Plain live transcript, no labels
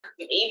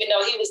even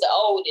though he was the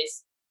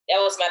oldest,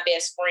 that was my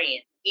best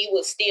friend. He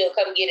would still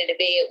come get into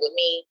bed with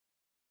me.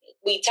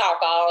 We talk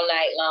all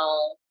night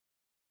long.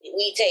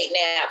 We take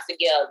naps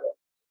together.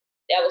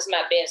 That was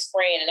my best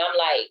friend. And I'm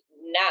like,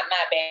 not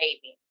my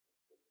baby.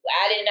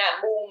 I did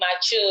not move my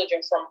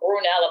children from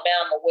Bruno,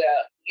 Alabama,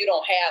 where you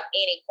don't have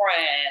any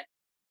crime,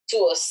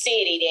 to a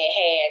city that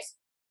has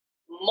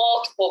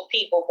multiple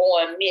people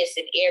going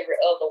missing every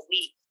other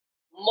week,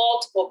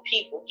 multiple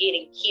people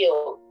getting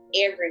killed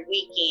every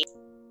weekend.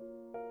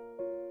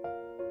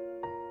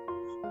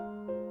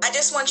 I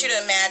just want you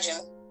to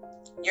imagine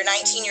your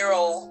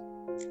 19-year-old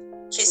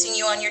kissing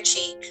you on your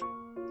cheek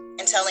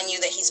and telling you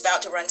that he's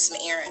about to run some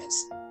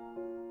errands.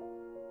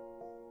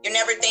 You're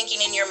never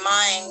thinking in your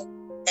mind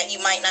that you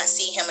might not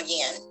see him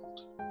again.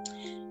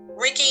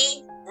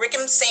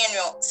 Rickem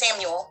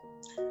Samuel,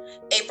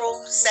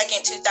 April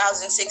 2nd,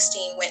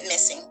 2016, went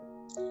missing.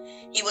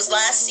 He was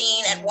last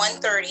seen at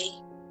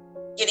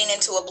 1:30, getting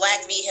into a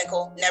black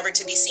vehicle, never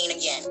to be seen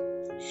again.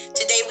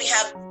 Today we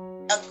have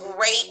a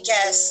great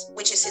guest,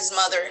 which is his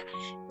mother,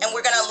 and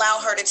we're going to allow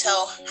her to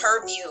tell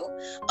her view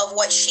of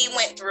what she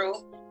went through,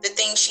 the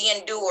things she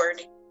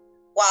endured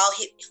while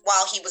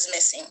he was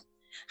missing.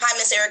 Hi,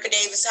 Miss Ericka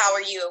Davis. How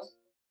are you?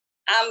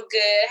 I'm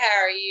good.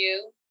 How are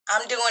you?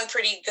 I'm doing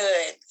pretty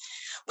good.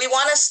 We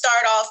want to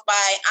start off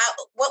by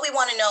what we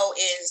want to know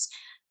is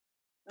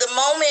the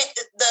moment,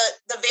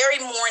 the very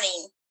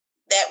morning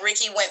that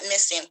Ricky went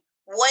missing.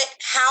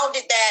 How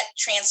did that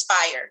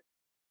transpire?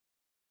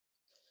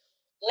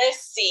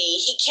 Let's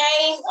see.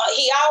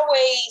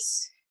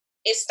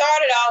 It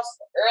started off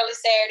early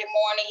Saturday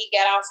morning. He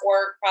got off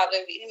work,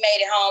 he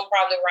made it home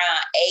probably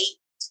around 8,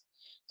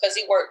 because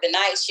he worked the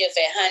night shift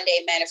at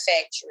Hyundai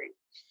Manufacturing.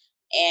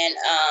 And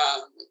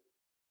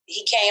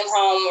he came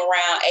home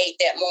around 8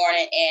 that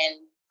morning, and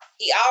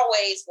he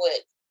always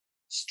would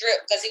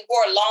strip, because he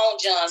wore long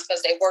johns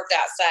because they worked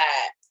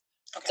outside.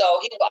 Okay.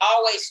 So he would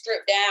always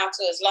strip down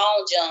to his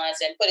long johns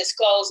and put his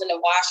clothes in the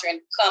washer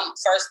and come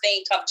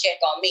check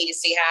on me to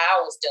see how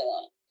I was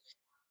doing.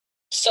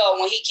 So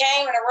when he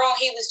came in the room,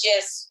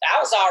 I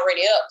was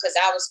already up because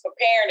I was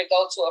preparing to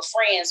go to a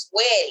friend's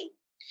wedding.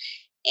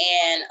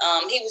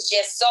 And he was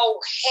just so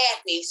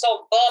happy,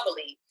 so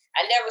bubbly.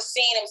 I never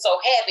seen him so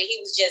happy.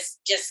 He was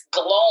just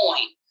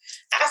glowing.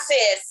 I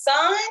said,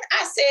 son,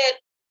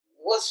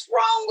 what's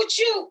wrong with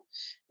you?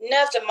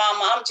 Nothing,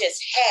 Mama. I'm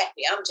just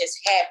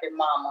happy.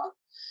 Mama.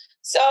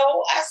 So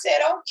I said,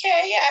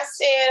 okay. I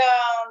said,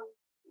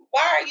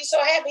 why are you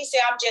so happy? He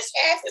said, I'm just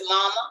happy,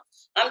 Mama.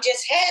 I'm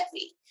just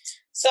happy.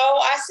 So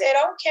I said,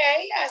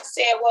 okay. I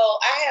said, well,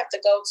 I have to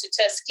go to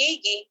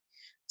Tuskegee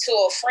to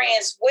a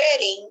friend's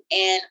wedding,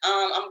 and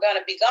I'm going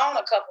to be gone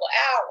a couple of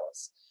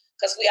hours,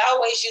 because we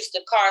always used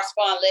to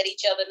correspond, let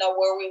each other know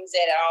where we was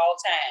at all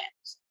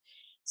times.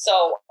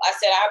 So I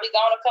said, I'll be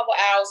gone a couple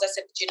of hours. I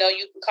said, but you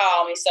can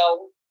call me.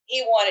 So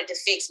he wanted to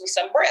fix me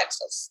some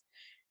breakfast.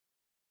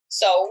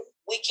 So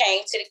we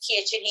came to the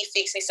kitchen. He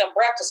fixed me some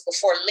breakfast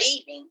before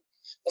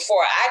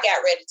I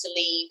got ready to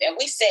leave. And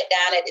we sat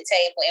down at the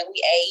table and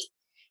we ate.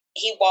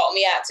 He walked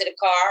me out to the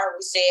car.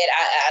 We said,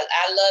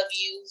 I love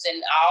you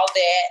and all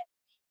that.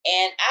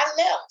 And I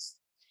left.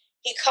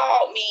 He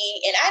called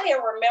me, and I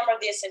didn't remember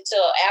this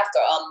until after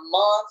a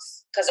month,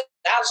 because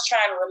I was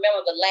trying to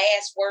remember the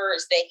last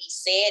words that he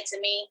said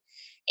to me.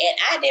 And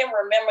I didn't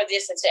remember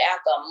this until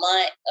after a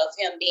month of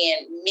him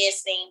being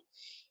missing.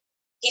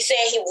 He said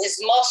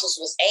his muscles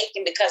was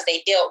aching because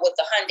they dealt with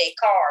the Hyundai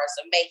cars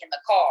and making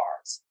the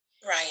cars.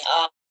 Right.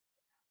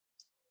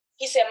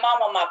 He said,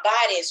 Mama, my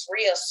body is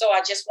real, so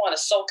I just want to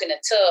soak in a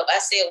tub.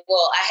 I said,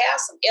 well, I have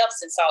some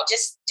Epsom salt.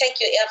 Just take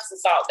your Epsom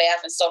salt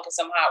bath and soak in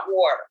some hot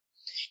water.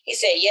 He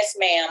said, yes,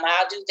 ma'am,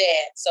 I'll do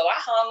that. So I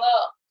hung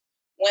up,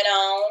 went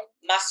on.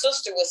 My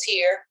sister was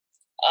here.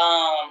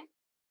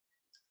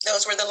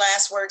 Those were the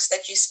last words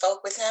that you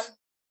spoke with him?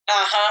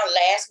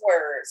 Last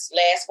words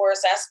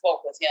I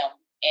spoke with him.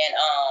 And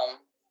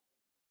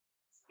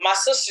my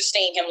sister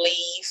seen him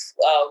leave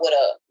with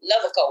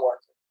another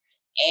coworker.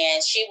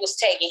 And she was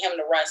taking him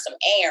to run some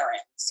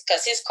errands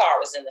because his car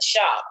was in the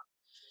shop.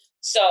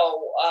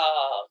 So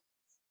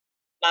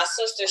my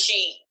sister,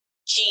 she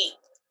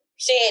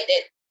said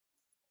that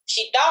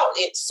she thought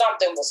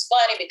something was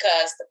funny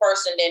because the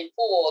person didn't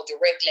pull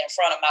directly in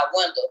front of my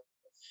window.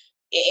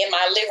 In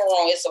my living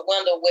room, it's a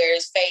window where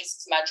it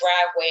faces my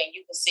driveway, and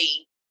you can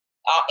see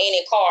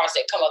any cars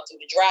that come up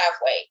through the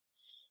driveway.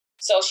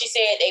 So she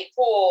said they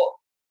pulled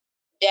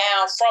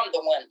down from the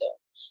window.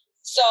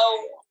 So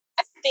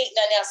I didn't think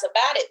nothing else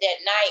about it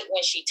that night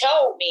when she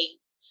told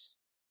me,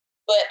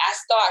 but I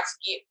started to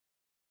get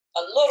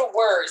a little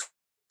worried.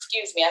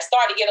 I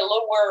started to get a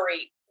little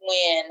worried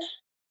when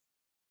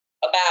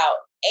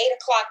about 8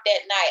 o'clock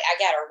that night, I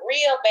got a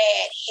real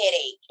bad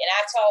headache. And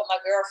I told my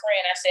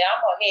girlfriend, I said,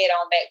 I'm going to head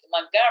on back to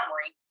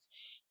Montgomery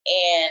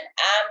and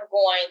I'm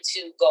going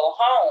to go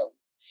home.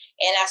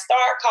 And I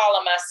started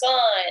calling my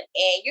son,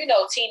 and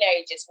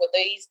teenagers with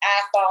these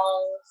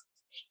iPhones,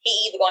 he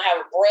either going to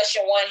have a brush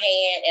in one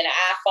hand and an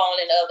iPhone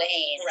in the other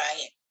hand.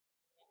 Right.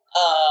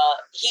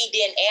 He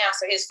didn't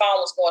answer. His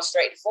phone was going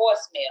straight to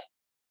voicemail.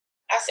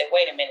 I said,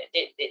 wait a minute,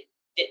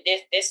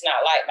 this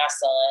not like my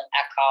son.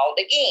 I called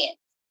again,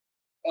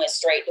 went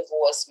straight to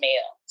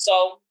voicemail.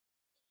 So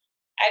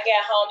I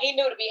got home. He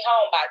knew to be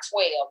home by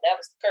 12. That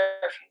was the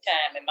curfew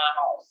time in my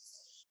home.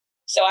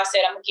 So I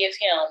said, I'm going to give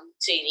him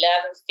to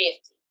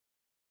 11:50.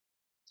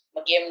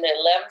 I'm going to give him to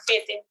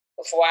 11:50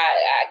 before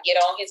I get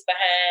on his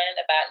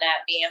behind about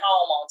not being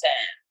home on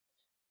time.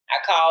 I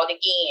called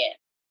again.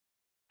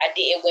 I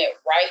did. It went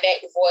right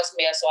back to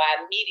voicemail. So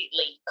I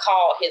immediately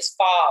called his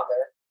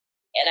father,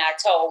 and I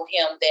told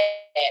him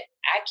that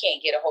I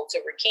can't get a hold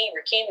of Rickem.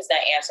 Rickem is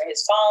not answering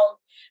his phone.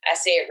 I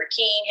said,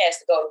 Rickem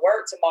has to go to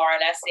work tomorrow.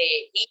 And I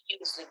said, he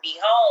usually be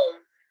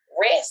home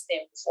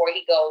resting before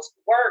he goes to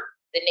work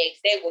the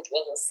next day, which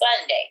was a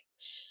Sunday.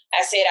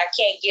 I said, I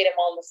can't get him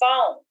on the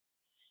phone.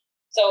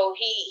 So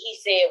he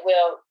said,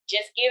 well,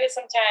 just give it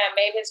some time.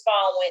 Maybe his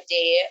phone went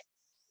dead.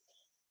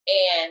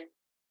 And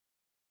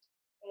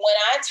when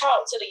I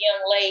talked to the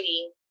young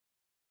lady,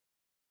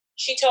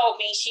 she told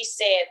me, she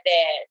said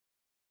that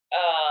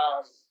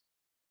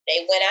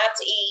they went out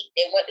to eat.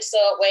 They went to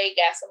Subway,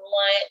 got some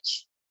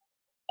lunch.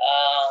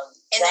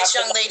 And this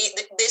young lady,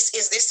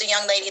 is this the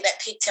young lady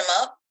that picked him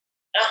up?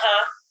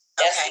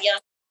 That's okay. The young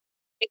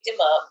lady picked him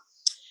up.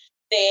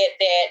 Said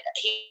that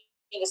he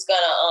was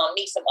gonna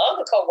meet some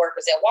other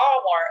coworkers at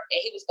Walmart,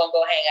 and he was gonna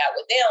go hang out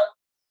with them,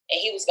 and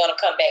he was gonna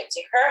come back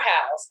to her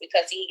house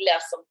because he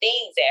left some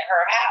things at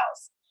her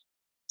house.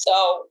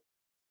 So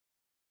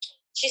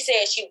she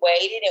said she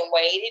waited and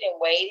waited and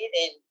waited,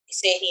 and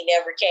said he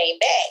never came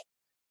back.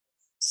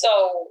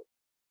 So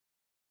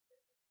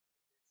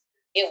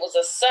it was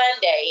a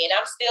Sunday, and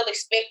I'm still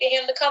expecting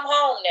him to come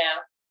home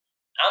now.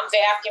 I'm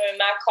vacuuming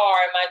my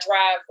car in my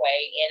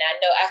driveway, and I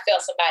know I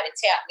felt somebody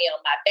tap me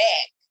on my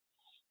back.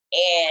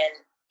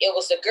 And it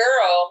was a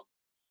girl.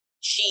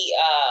 She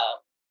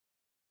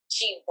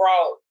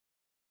brought,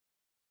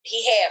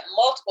 he had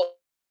multiple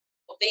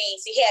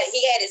things. He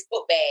had his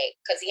book bag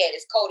because he had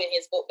his coat in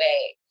his book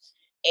bag.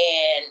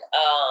 And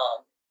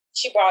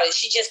she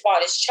just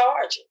bought his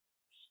charger.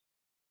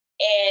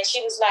 And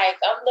she was like,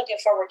 I'm looking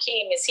for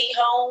Rickem. Is he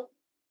home?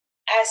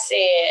 I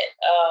said,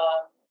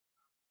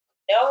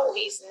 no,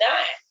 he's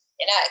not.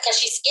 And because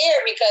she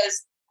scared me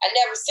because I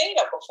never seen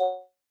her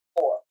before.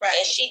 Right.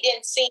 And she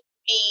didn't seem to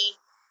be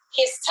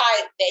his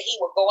type that he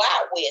would go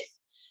out with.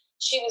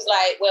 She was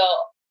like,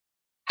 well,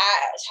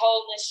 I was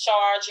holding his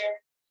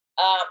charger.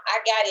 I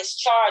got his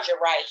charger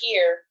right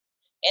here.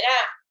 And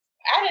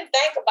I didn't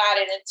think about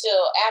it until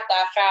after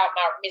I filed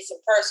my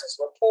missing persons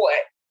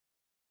report,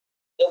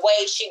 the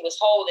way she was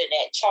holding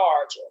that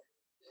charger.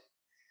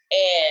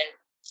 And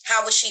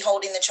how was she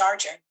holding the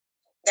charger?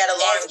 That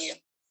alarmed you?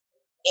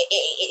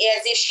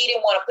 As if she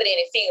didn't want to put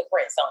any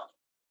fingerprints on it.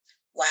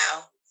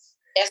 Wow.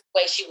 That's the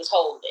way she was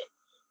holding it.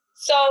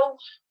 So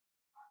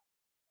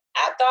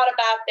I thought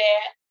about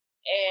that,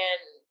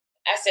 and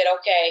I said,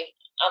 okay,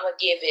 I'm going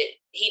to give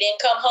it. He didn't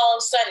come home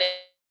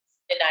Sunday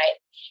night.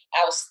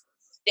 I was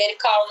steady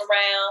calling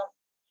around,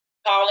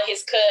 calling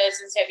his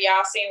cousins. Have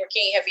y'all seen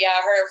Rickem? Have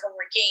y'all heard from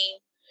Rickem?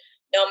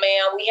 No,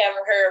 ma'am, we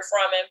haven't heard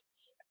from him.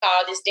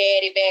 Called his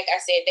daddy back.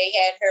 I said they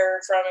hadn't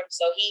heard from him.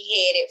 So he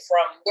headed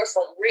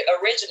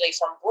originally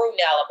from Brewton,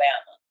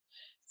 Alabama.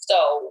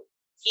 So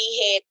he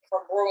headed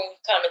from Brewton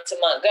coming to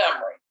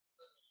Montgomery.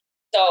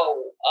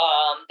 So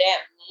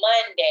that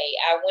Monday,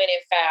 I went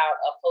and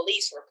filed a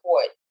police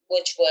report,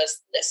 which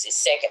was, let's see,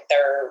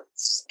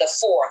 the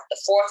 4th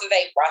of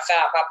April, I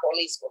filed my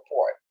police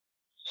report.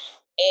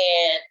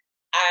 And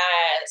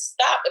I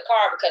stopped the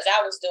car because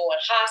I was doing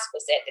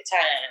hospice at the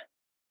time.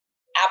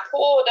 I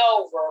pulled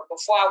over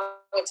before I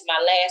went to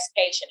my last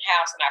patient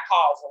house, and I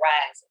called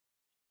Verizon.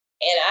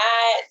 And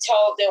I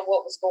told them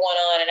what was going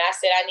on, and I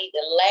said I need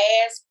the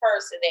last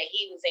person that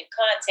he was in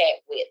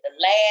contact with, the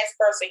last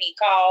person he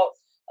called,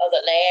 or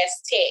the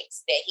last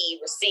text that he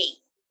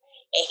received.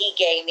 And he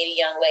gave me the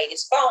young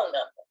lady's phone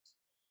number.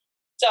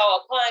 So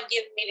upon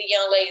giving me the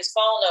young lady's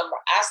phone number,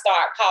 I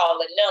started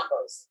calling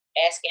numbers,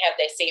 asking have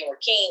they seen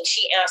Rickem.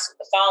 She answered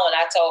the phone.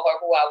 I told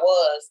her who I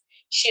was.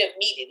 She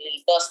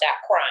immediately bust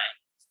out crying.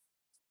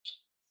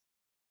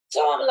 So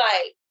I'm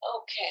like,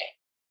 okay,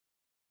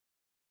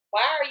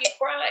 why are you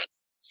crying?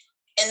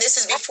 And this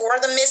is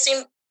before the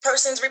missing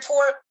persons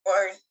report,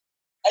 or?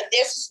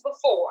 This is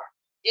before.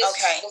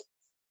 Okay.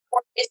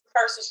 Before this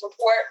person's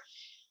report.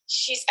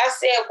 I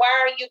said, why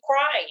are you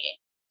crying?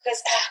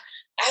 Because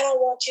I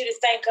don't want you to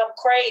think I'm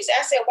crazy.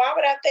 I said, why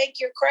would I think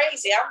you're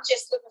crazy? I'm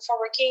just looking for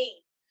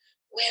Rickem.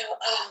 Well,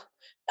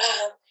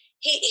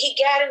 he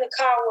got in the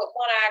car with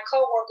one of our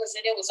coworkers,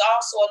 and there was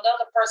also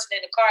another person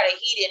in the car that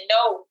he didn't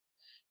know.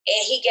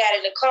 And he got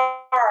in the car,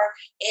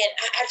 and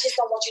I just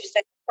don't want you to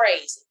think I'm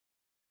crazy.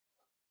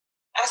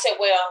 I said,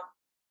 well,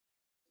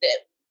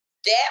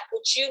 that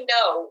what you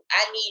know,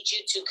 I need you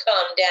to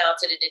come down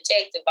to the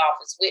detective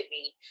office with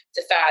me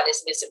to file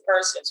this missing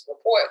persons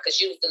report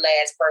because you was the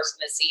last person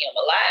to see him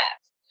alive.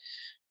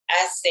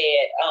 I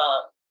said,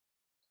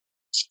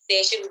 she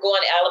said she was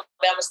going to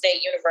Alabama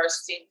State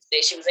University,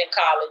 said she was in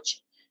college,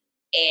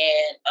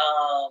 and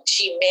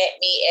she met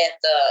me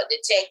at the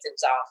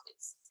detective's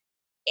office.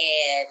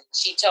 And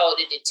she told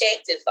the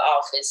detective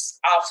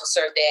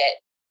officer that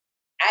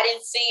I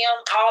didn't see him.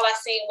 All I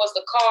seen was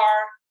the car.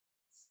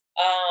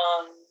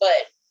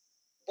 But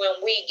when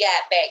we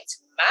got back to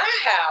my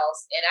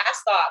house and I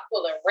started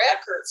pulling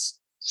records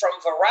from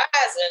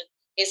Verizon,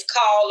 his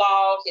call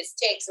log, his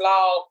text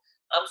log,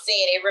 I'm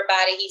seeing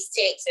everybody he's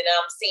texting.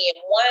 I'm seeing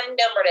one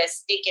number that's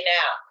sticking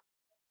out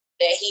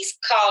that he's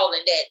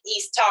calling, that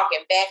he's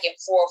talking back and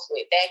forth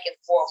with.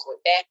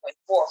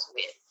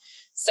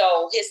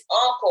 So his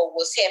uncle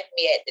was helping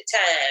me at the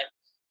time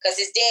because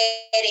his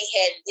daddy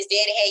hadn't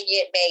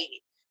yet made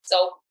it.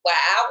 So while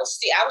I was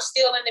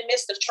still in the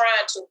midst of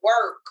trying to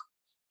work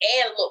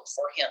and look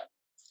for him.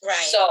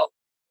 Right. So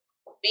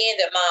being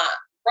that my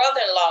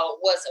brother-in-law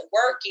wasn't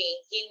working,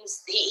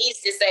 he's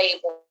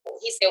disabled.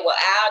 He said, well,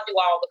 I'll do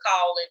all the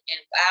calling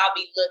and I'll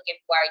be looking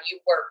while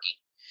you're working.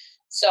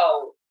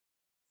 So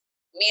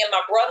me and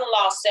my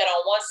brother-in-law sat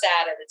on one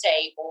side of the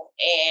table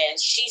and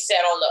she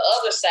sat on the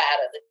other side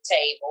of the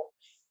table.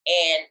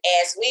 And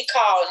as we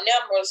called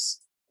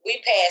numbers,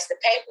 we passed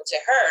the paper to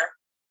her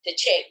to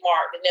check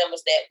mark the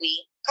numbers that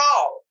we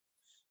called.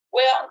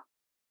 Well,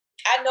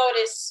 I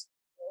noticed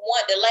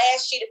the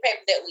last sheet of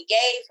paper that we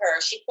gave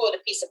her, she pulled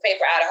a piece of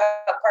paper out of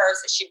her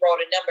purse and she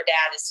wrote a number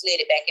down and slid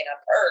it back in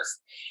her purse.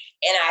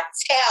 And I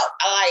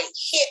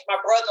hit my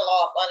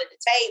brother-in-law up under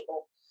the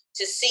table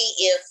to see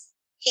if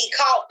he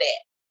caught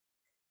that.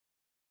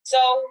 So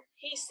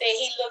he said,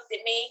 he looked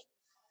at me,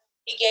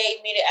 he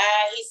gave me the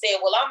eye, he said,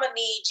 well, I'm gonna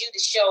need you to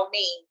show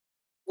me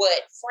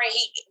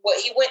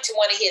he went to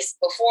one of his,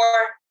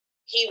 before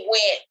he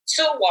went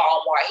to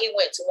Walmart, he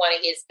went to one of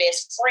his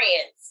best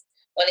friends,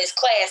 one of his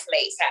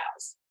classmates'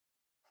 house.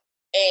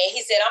 And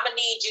he said, I'm gonna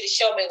need you to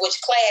show me which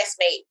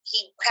classmate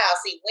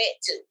house he went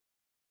to.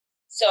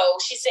 So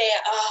she said,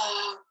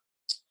 I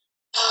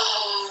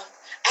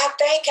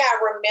think I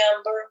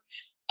remember.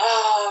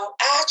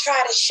 I'll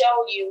try to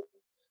show you.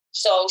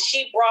 So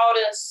she brought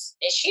us,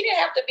 and she didn't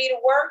have to be to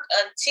work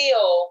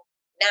until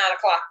 9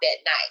 o'clock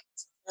that night.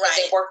 Right.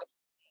 They worked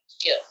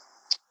shift.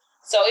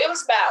 So it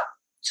was about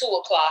 2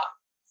 o'clock.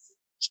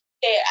 She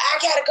said, I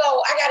gotta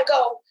go.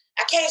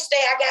 I can't stay.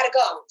 I gotta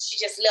go. She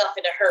just left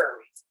in a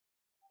hurry.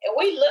 And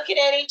we looking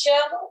at each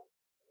other.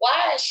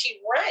 Why is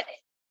she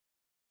running?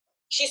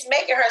 She's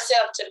making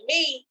herself to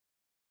me.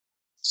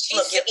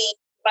 She's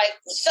like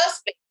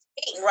suspect.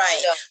 Right.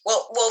 You know?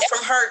 Well,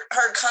 from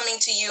her coming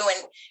to you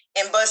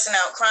and busting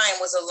out crying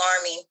was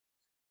alarming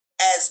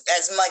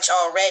as much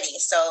already.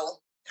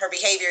 So her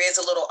behavior is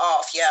a little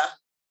off. Yeah.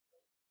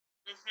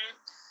 Mm-hmm.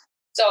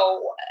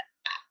 So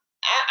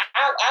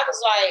I was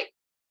like,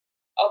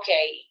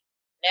 okay,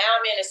 now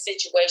I'm in a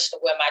situation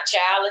where my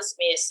child is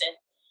missing.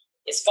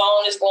 His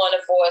phone is going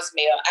to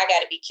voicemail. I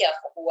got to be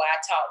careful who I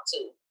talk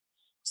to.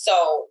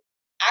 So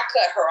I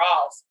cut her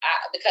off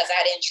because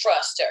I didn't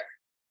trust her.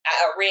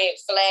 A red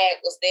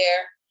flag was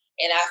there,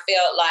 and I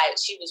felt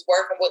like she was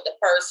working with the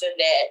person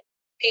that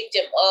picked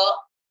him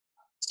up.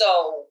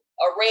 So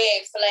a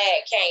red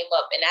flag came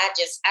up, and I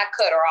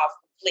cut her off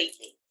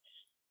completely.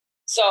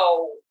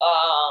 So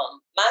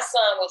my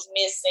son was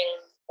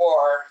missing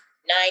for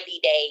 90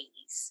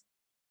 days,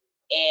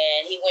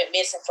 and he went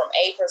missing from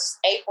April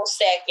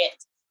 2nd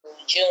to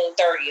June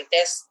 30th.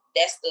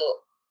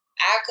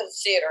 I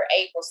consider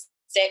April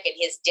 2nd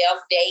his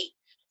death date.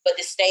 But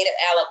the state of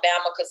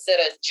Alabama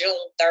considers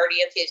June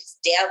 30th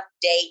his death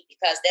date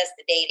because that's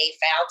the day they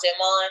found him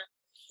on.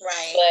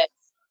 Right.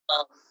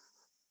 But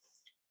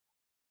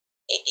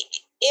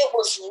it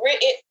was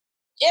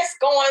just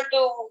going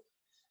through,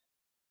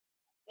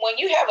 when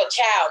you have a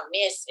child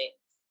missing,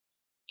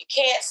 you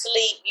can't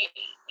sleep.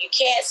 You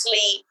can't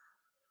sleep.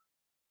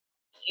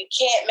 You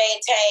can't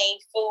maintain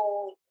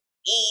food,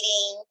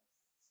 eating.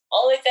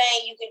 Only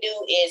thing you can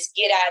do is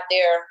get out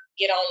there,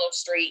 get on the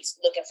streets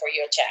looking for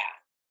your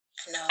child.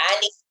 No. I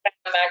need to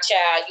find my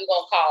child. You're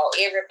going to call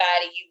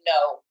everybody you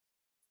know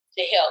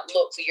to help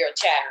look for your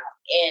child.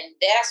 And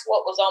that's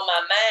what was on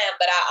my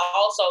mind. But I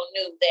also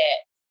knew that,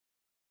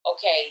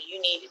 okay, you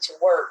needed to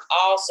work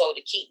also to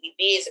keep me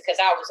busy because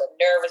I was a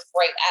nervous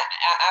break.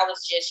 I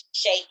was just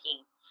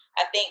shaking.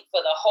 I think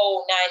for the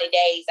whole 90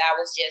 days, I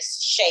was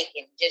just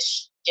shaking,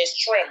 just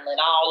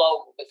trembling all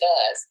over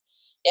because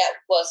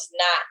that was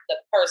not the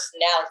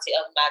personality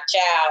of my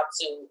child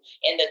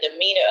and the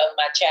demeanor of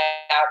my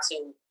child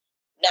to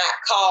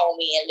not call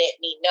me and let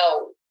me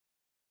know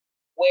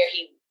where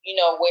he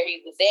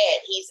was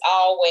at. He's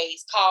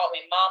always called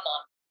me,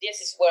 Mama, this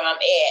is where I'm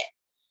at.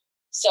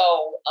 So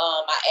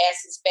I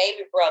asked his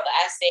baby brother,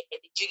 I said,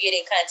 did you get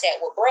in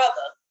contact with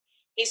brother?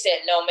 He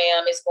said, no,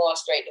 ma'am, it's going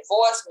straight to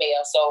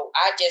voicemail. So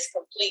I just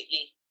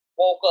completely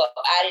woke up.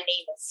 I didn't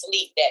even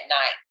sleep that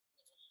night.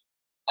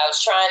 I was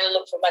trying to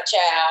look for my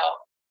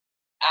child.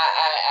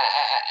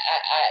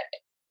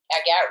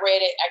 I got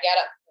ready. I got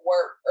up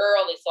work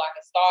early so I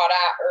can start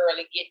out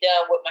early, get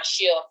done with my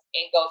shift,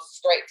 and go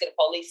straight to the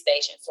police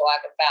station so I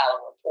can file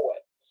a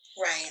report.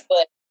 Right.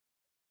 But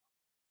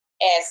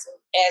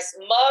as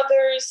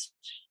mothers,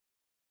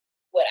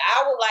 what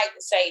I would like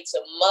to say to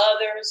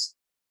mothers,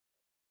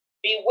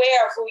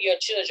 beware of who your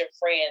children's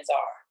friends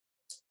are.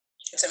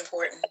 It's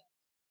important.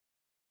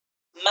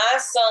 My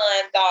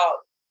son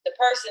thought the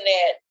person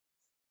that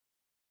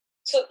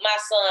took my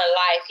son's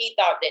life, he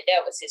thought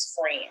that was his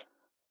friend.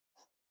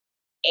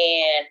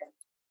 And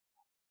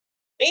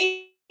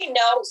be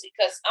nosy,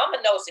 because I'm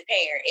a nosy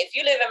parent. If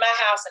you live in my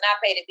house and I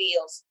pay the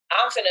bills,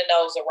 I'm finna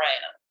nose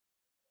around.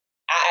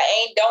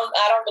 I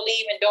don't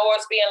believe in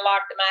doors being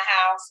locked in my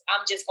house.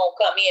 I'm just gonna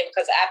come in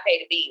because I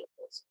pay the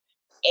bills.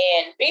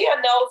 And be a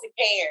nosy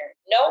parent.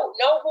 Know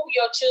who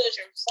your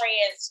children's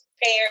friends,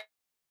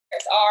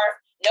 parents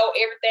are. Know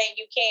everything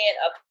you can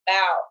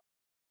about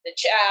the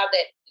child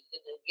that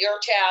your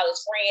child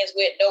is friends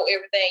with. Know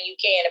everything you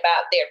can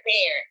about their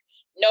parent.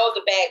 Know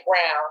the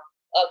background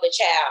of the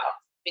child,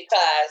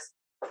 because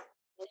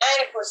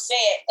 90%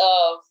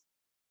 of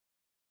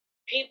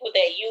people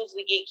that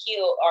usually get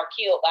killed are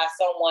killed by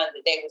someone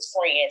that they was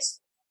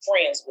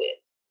friends with.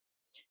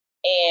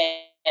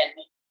 And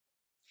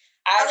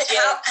how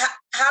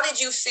did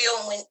you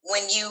feel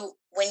when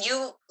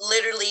you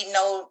literally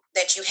know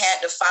that you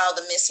had to file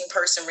the missing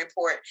person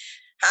report?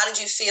 How did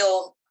you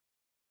feel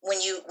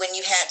when you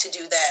had to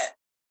do that?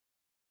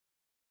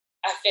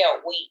 I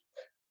felt weak.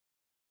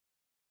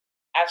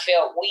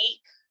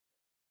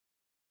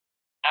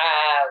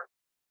 I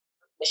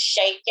was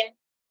shaken,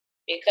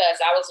 because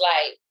I was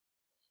like,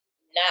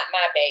 not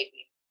my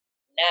baby.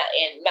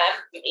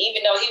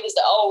 Even though he was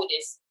the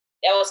oldest,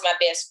 that was my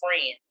best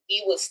friend.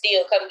 He would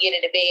still come get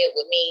into bed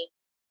with me.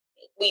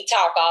 We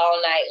talk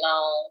all night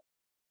long.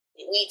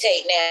 We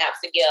take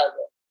naps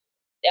together.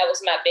 That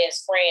was my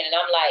best friend. And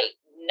I'm like,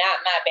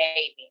 not my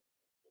baby.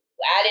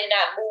 I did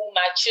not move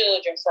my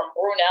children from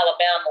Bruno,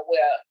 Alabama,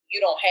 where you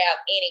don't have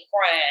any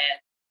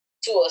crime,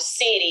 to a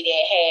city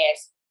that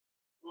has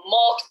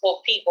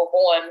multiple people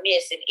going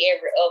missing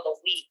every other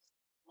week,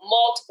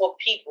 multiple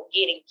people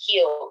getting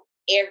killed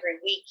every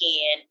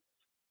weekend.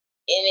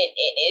 And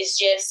it's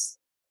just,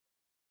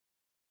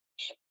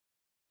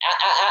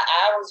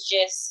 I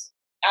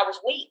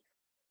was weak.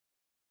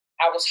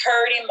 I was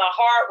hurting. My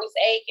heart was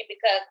aching,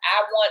 because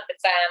I wanted to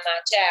find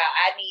my child.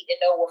 I need to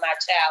know where my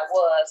child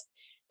was.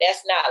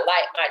 That's not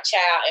like my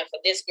child. And for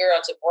this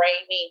girl to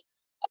bring me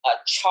a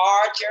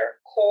charger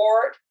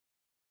cord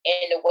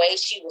and the way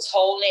she was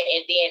holding it,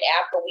 and then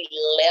after we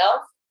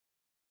left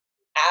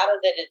out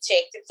of the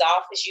detective's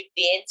office, you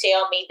then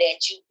tell me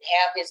that you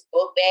have his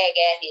book bag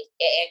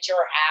at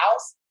your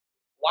house.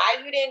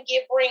 Why you didn't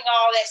bring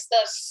all that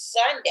stuff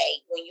Sunday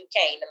when you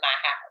came to my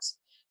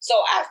house? So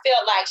I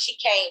felt like she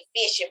came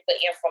fishing for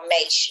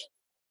information.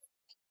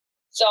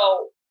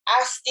 So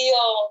I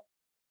still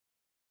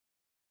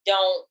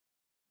don't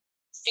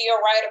feel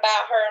right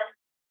about her,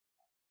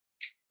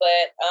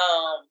 but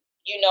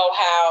you know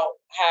how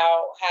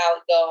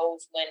it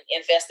goes when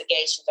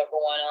investigations are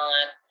going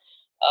on.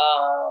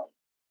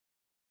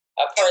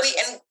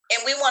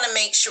 And we want to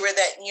make sure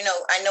that,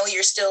 I know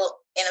you're still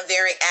in a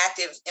very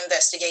active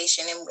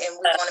investigation, and we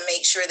want to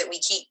make sure that we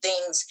keep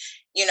things,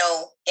 in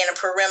a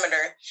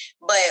perimeter.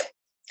 But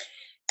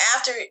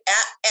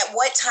at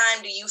what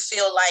time do you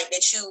feel like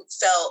that you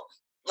felt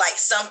like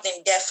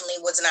something definitely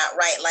was not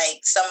right,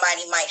 like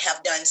somebody might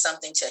have done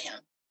something to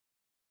him?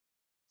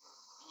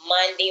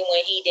 Monday,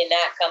 when he did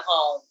not come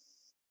home.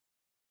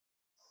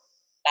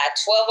 By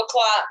 12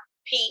 o'clock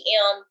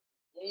p.m.,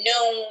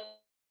 noon,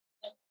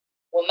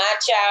 when my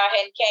child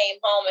hadn't came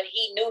home and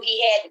he knew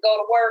he had to go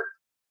to work,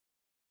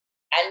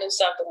 I knew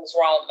something was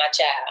wrong with my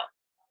child.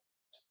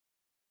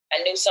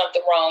 I knew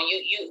something wrong.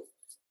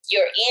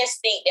 Your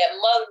instinct, that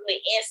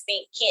motherly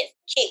instinct,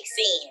 kicks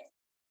in,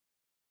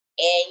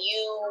 and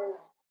you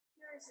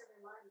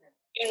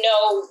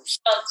know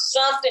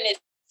something is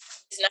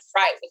not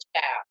right with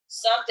child.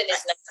 Something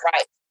is not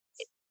right.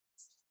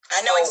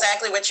 I know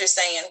exactly what you're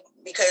saying,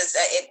 because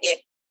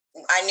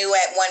I knew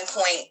at one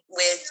point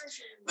with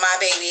my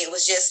baby, it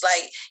was just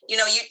like, you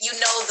know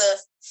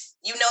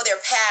their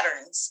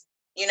patterns,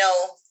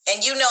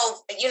 and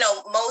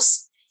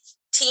most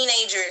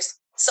teenagers,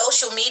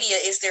 social media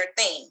is their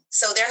thing.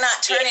 So they're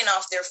not turning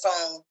off their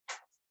phone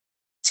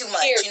too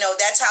much.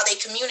 That's how they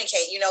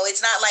communicate.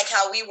 It's not like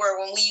how we were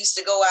when we used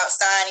to go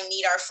outside and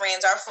meet our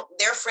friends.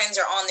 Their friends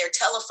are on their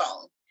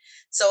telephone.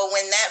 So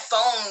when that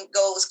phone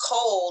goes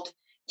cold,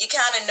 you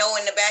kind of know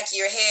in the back of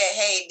your head,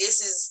 hey,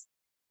 this is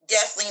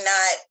definitely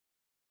not,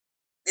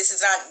 this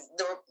is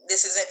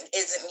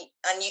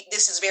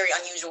very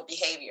unusual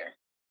behavior.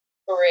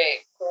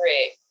 Correct.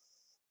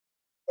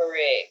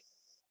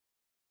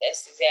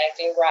 That's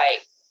exactly right.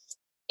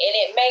 And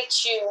it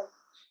makes you,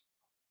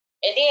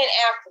 and then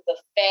after the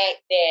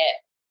fact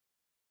that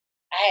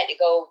I had to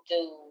go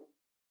through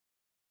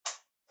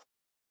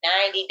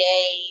 90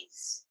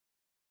 days,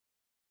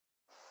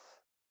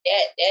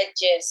 that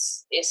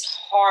just is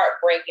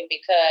heartbreaking,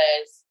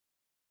 because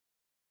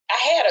I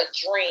had a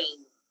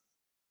dream.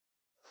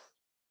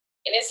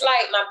 And it's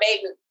like my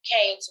baby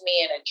came to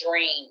me in a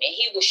dream, and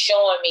he was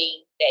showing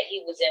me that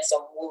he was in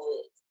some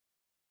woods.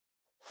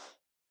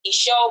 He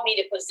showed me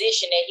the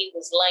position that he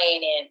was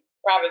laying in,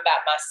 probably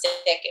about my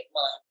second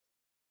month.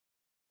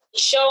 He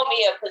showed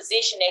me a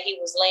position that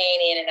he was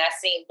laying in, and I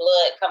seen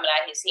blood coming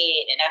out his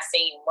head, and I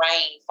seen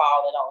rain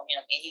falling on him,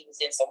 and he was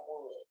in some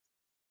wood.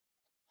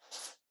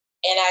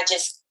 And I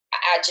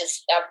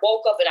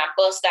woke up and I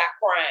bust out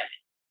crying.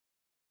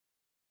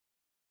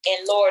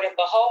 And Lord and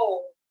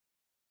behold,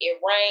 it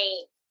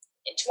rained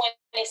in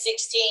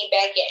 2016,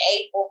 back in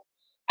April.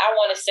 I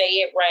want to say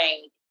it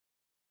rained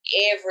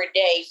every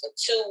day for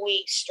 2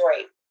 weeks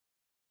straight.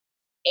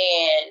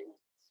 And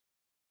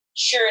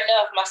sure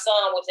enough, my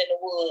son was in the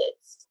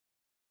woods.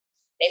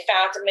 They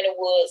found him in the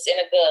woods in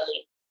a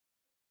gully.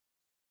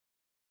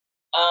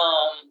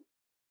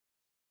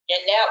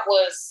 And that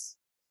was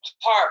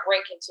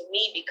heartbreaking to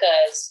me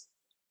because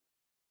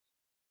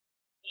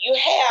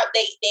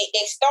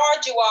they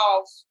start you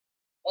off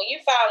when you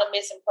file a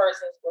missing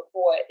persons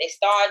report. They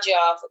start you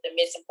off with the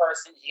missing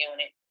persons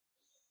unit.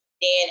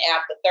 Then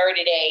after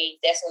 30 days,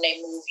 that's when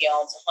they move you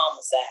on to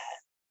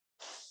homicide.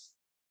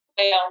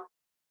 Well,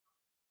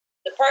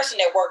 the person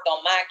that worked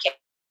on my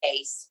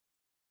case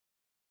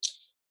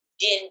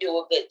didn't do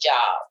a good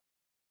job.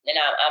 And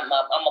I'm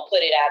gonna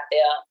put it out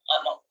there.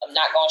 I'm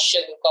not gonna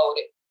sugarcoat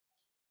it.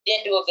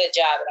 Didn't do a good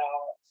job at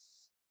all.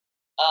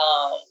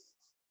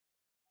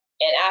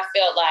 And I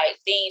felt like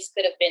things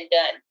could have been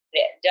done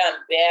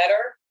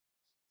better.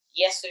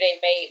 Yesterday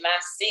made my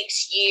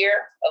 6th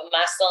year of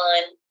my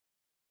son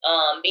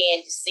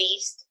being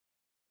deceased.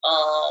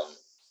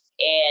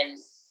 And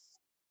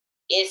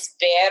it's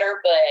better,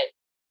 but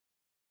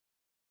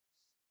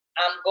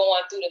I'm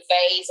going through the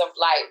phase of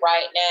like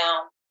right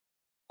now,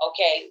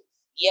 okay,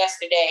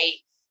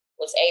 yesterday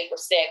was April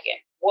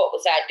 2nd. What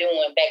was I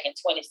doing back in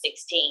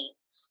 2016?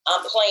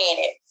 I'm playing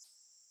it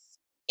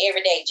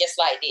every day just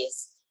like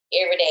this.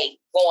 Every day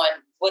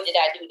going, what did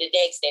I do the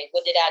next day?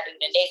 What did I do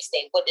the next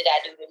day? What did I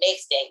do the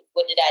next day?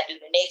 What did I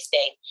do the next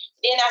day?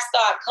 Then I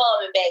start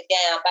calming back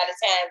down. By the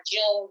time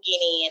June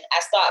get in, I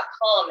start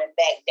calming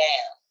back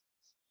down.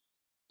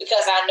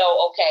 Because I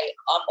know, okay,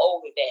 I'm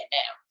over that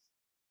now.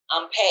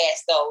 I'm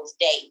past those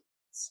days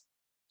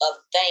of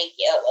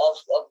thinking,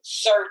 of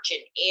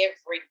searching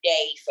every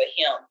day for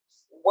him,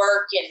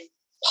 working,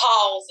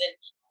 pausing,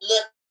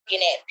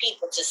 looking at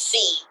people to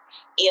see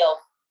if,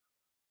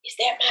 is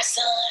that my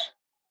son?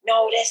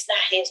 No, that's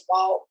not his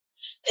fault.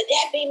 Could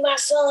that be my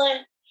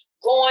son?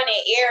 Going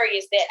in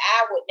areas that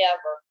I would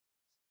never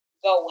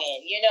go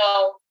in, you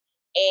know?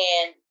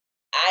 And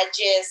I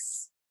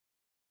just,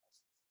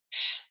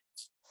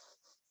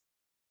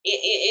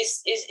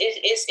 it's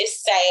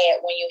sad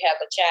when you have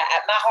a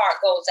child. My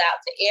heart goes out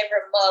to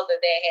every mother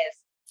that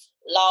has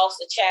lost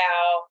a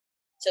child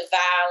to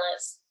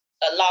violence,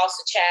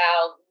 lost a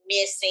child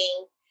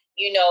missing,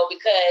 you know,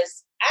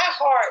 because our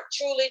heart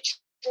truly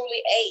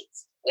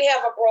aches. We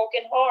have a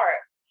broken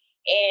heart.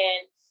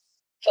 And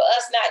for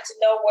us not to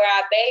know where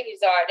our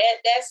babies are, that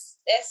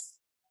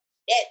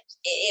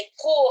it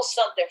pulls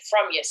something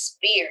from your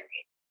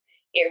spirit.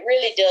 It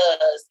really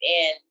does.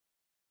 And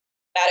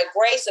by the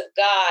grace of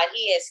God,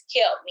 He has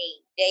kept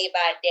me day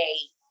by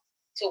day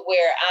to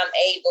where I'm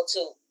able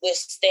to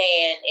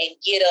withstand and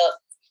get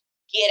up,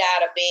 get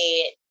out of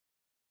bed,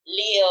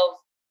 live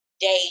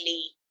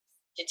daily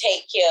to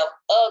take care of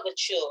other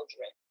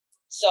children.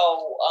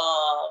 So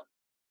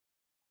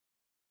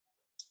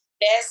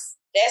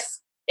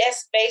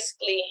that's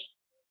basically,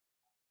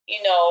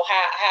 you know,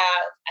 how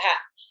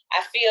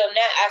I feel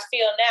now.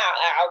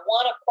 I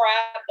want to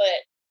cry,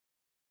 but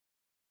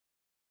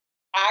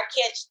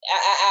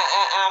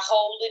I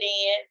hold it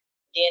in,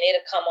 then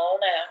it'll come on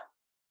out.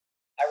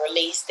 I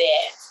release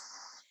that.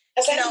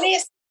 Because I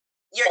miss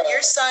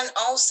your son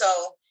also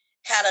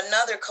had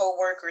another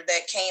co-worker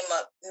that came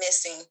up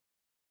missing.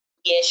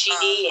 Yes, she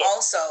did.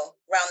 Also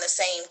around the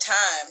same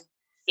time.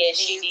 Yes,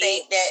 she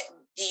did.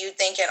 Do you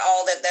think at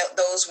all that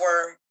those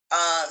were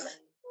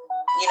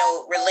you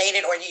know,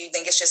 related, or do you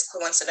think it's just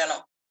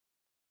coincidental?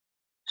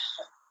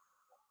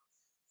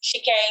 She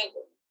came,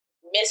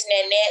 Miss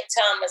Nanette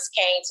Thomas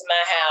came to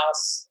my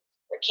house.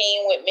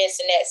 Rickem went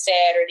missing that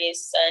Saturday,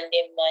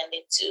 Sunday,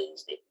 Monday,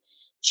 Tuesday.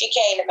 She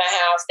came to my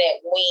house that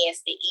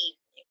Wednesday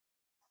evening.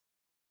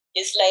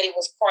 This lady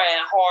was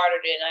crying harder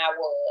than I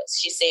was.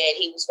 She said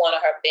he was one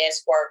of her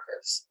best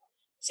workers.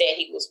 Said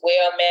he was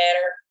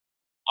well-mannered,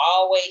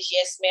 always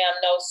yes ma'am,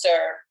 no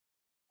sir.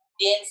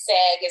 Didn't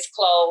sag his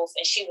clothes,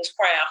 and she was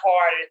crying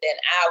harder than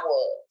I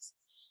was.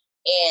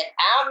 And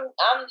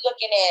I'm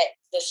looking at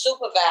the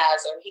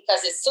supervisor,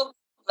 because his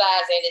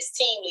supervisor and his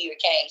team leader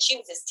came. She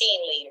was his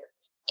team leader,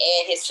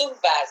 and his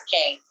supervisor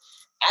came.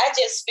 I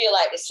just feel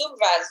like the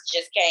supervisor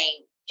just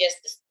came just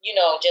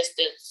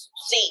to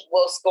see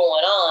what's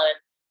going on.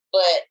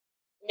 But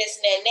Miss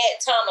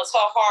Nanette Thomas,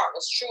 her heart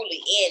was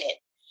truly in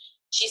it.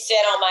 She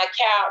sat on my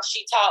couch.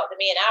 She talked to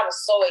me, and I was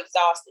so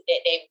exhausted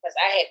that day because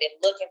I had been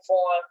looking for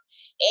him.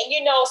 And,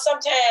 you know,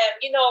 sometimes,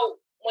 you know,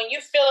 when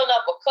you're filling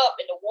up a cup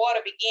and the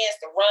water begins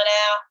to run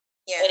out,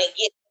 when it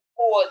gets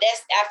full,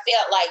 I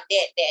felt like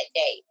that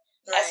day.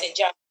 Right. I said,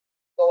 John,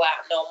 go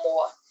out no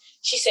more.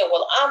 She said,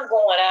 well, I'm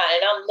going out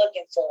and I'm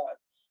looking for him.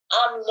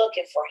 I'm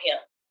looking for him.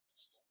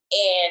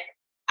 And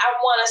I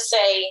want to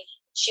say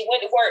She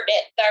went to work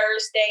that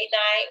Thursday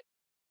night.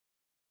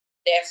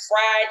 That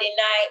Friday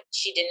night,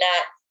 she did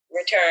not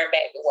return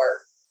back to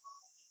work.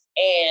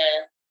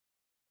 And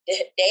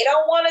they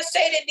don't want to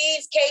say that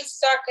these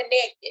cases are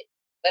connected,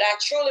 but I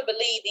truly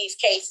believe these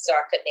cases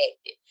are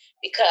connected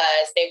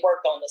because they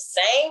worked on the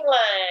same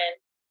line.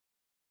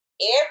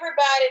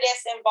 Everybody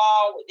that's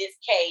involved with this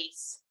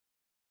case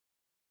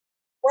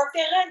worked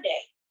in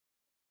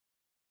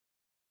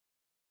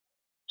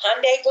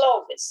Hyundai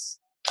Globus.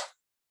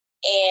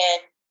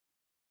 And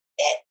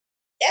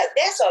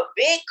that's a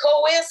big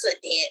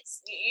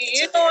coincidence.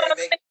 You know what I'm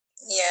saying?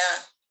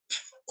 Yeah.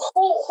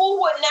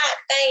 Who would not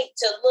think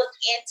to look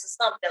into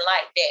something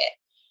like that?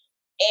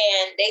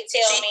 And they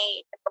tell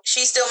me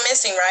she's still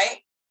missing,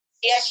 right?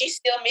 Yeah, she's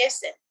still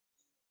missing.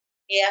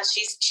 Yeah,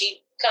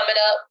 she coming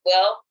up.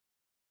 Well,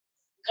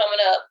 coming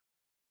up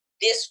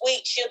this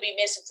week, she'll be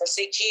missing for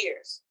 6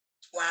 years.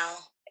 Wow.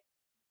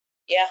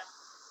 Yeah,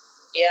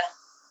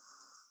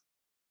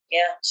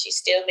 she's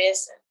still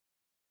missing,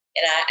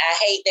 and I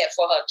hate that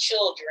for her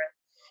children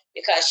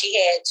because she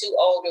had 2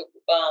 older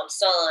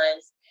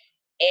sons,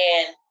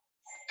 and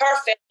her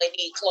family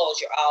need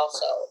closure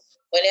also.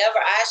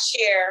 Whenever I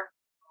share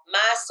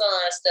my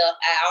son's stuff,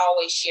 I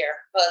always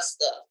share her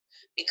stuff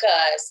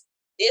because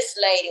this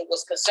lady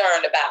was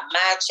concerned about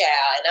my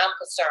child and I'm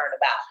concerned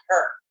about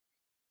her.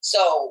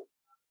 So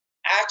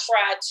I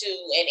try to,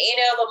 and any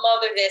other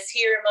mother that's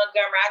here in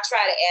Montgomery, I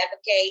try to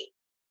advocate,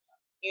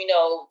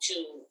 to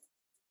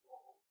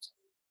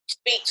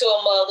speak to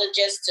a mother,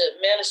 just to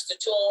minister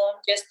to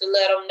them, just to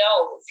let them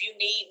know, if you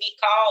need me,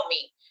 call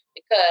me,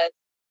 because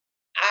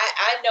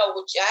I know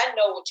what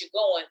you're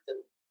going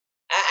through.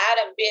 I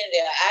done been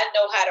there. I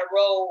know how the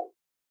road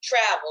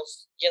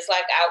travels. Just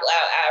like I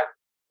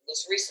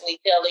was recently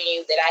telling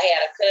you that I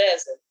had a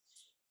cousin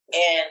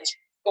and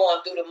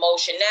going through the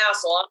motion now.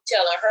 So I'm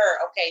telling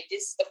her, okay,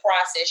 this is the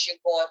process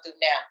you're going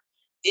through now.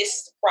 This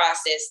is the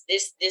process.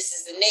 This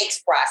is the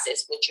next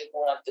process what you're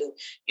going through.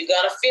 You're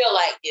gonna feel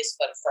like this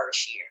for the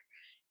first year,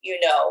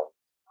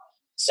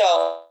 So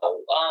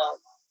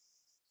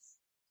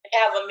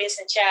have a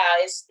missing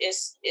child, it's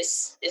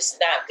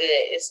not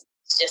good. It's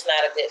just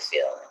not a good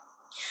feeling.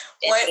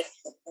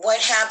 What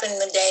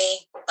happened the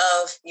day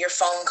of your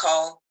phone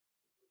call?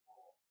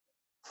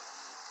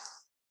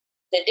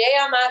 The day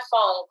of my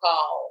phone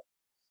call,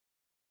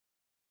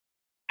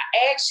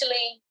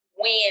 actually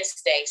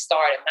Wednesday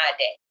started my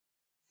day.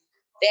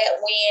 That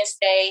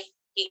Wednesday,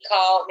 he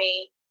called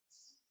me.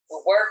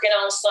 We're working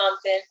on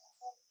something.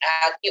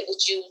 I'll get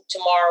with you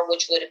tomorrow,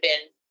 which would have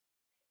been,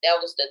 that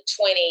was the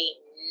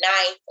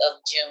 29th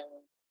of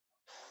June,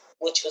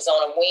 which was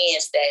on a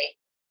Wednesday.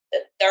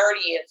 The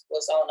 30th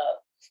was on a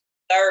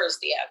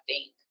Thursday, I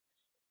think.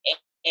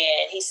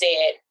 And he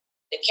said,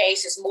 the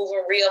case is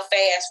moving real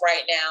fast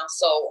right now,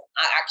 so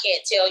I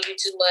can't tell you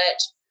too much.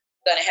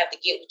 I'm going to have to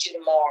get with you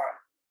tomorrow.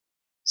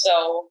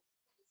 So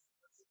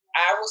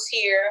I was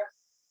here,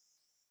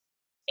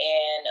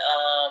 and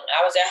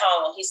I was at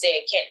home. He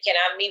said, can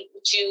I meet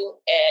with you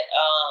at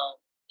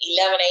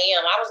 11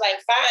 a.m.? I was like,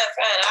 fine.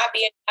 I'll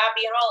be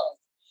home.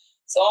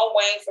 So I'm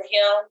waiting for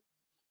him.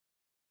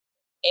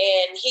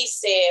 And he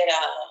said,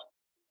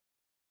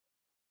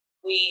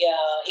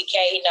 he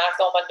came, he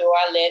knocked on my door,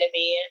 I let him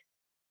in.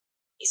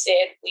 He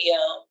said, we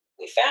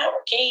found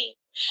Rickem.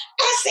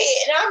 I said,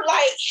 and I'm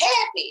like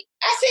happy.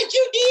 I said,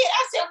 you did?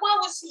 I said, where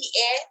was he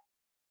at?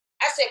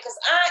 I said, because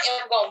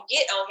I am going to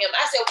get on him.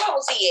 I said, where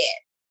was he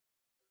at?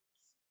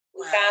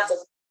 We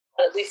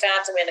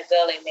found him in a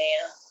gully,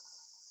 ma'am.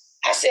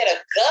 I said, a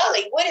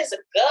gully? What is a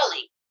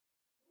gully?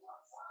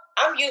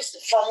 I'm used to,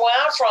 from where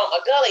I'm from,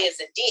 a gully is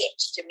a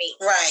ditch to me.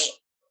 Right.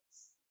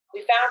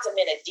 We found him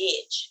in a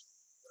ditch.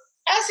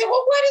 I said,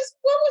 well, what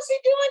was he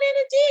doing in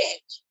a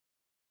ditch?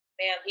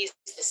 Ma'am, he's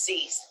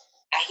deceased.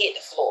 I hit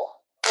the floor.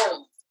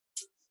 Boom.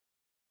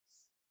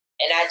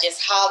 And I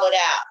just hollered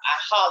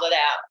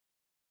out.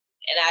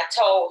 And I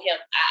told him,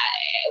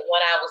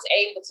 when I was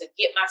able to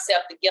get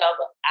myself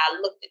together, I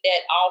looked at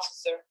that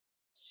officer.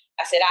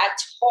 I said, I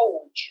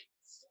told you.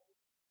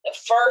 The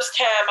first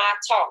time I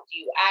talked to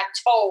you, I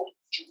told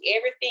you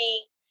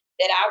everything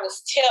that I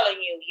was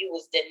telling you. You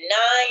was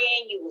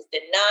denying.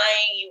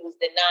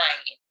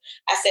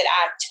 I said,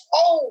 I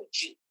told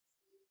you.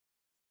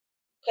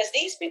 Because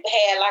these people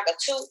had like a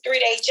 2-3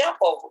 day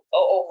jump over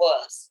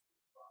us.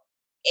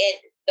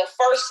 And the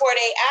first 48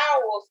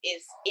 hours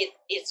is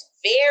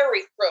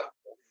very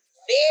critical.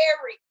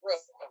 Very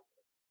critical.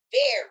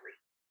 Very.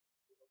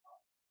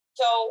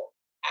 So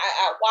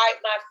I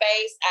wiped my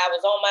face. I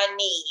was on my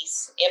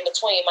knees in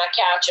between my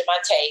couch and my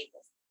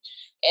table.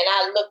 And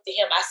I looked at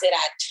him. I said,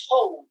 I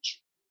told you.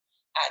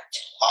 I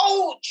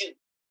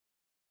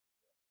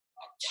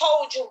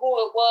told you who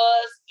it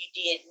was. You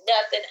did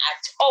nothing. I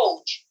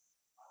told you.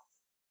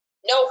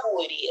 Know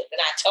who it is. And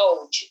I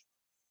told you.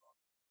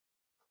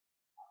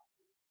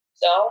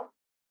 So,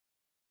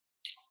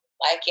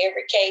 like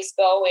every case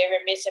go,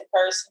 every missing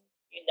person,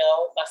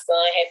 my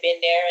son had been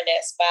there in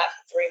that spot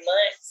for 3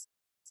 months.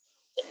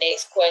 The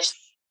next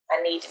question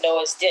I need to know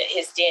is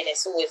his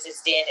dentist. Who is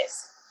his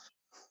dentist?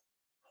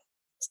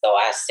 So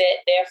I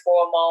sat there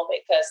for a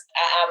moment because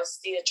I was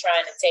still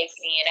trying to take it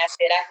in. I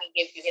said, I can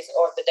give you his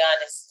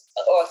orthodontist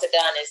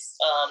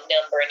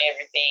number and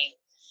everything.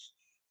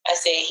 I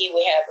said he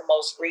would have the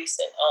most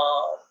recent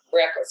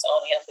records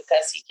on him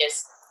because he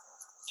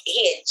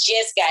had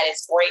just got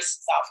his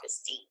braces off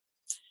his teeth.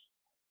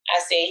 I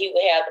said he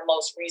would have the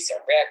most recent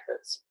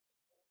records.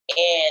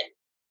 And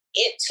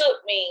it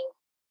took me,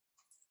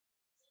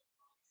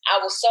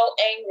 I was so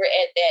angry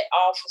at that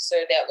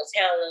officer that was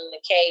handling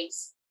the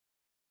case.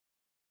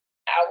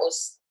 I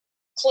was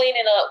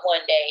cleaning up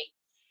one day,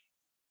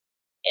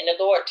 and the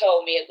Lord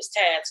told me it was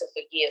time to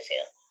forgive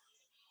him.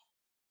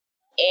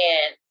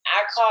 And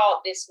I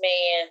called this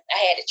man. I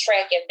had to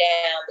track him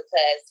down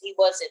because he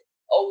wasn't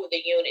over the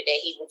unit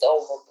that he was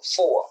over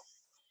before.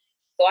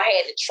 So I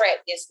had to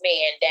track this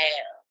man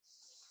down.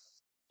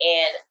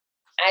 And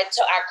I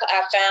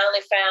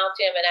finally found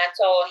him, and I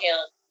told him,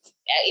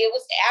 it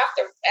was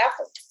after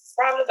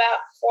probably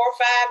about 4 or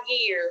 5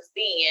 years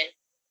then,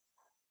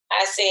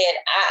 I said,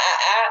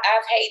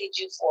 I've hated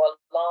you for a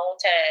long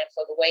time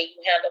for the way you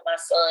handled my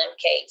son's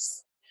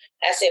case.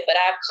 I said, but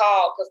I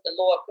called because the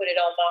Lord put it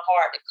on my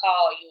heart to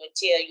call you and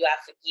tell you I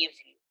forgive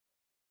you.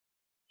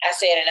 I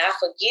said, and I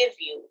forgive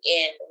you.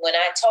 And when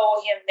I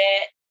told him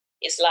that,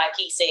 it's like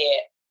he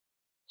said,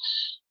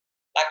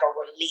 like a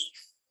relief.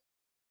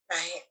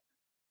 Right.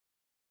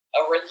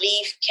 A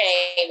relief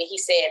came, and he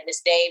said,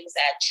 Miss Davis,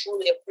 I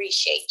truly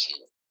appreciate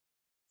you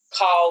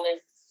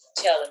calling,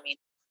 telling me.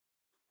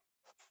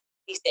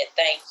 He said,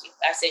 thank you.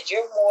 I said,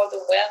 you're more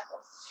than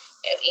welcome.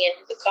 And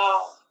ended the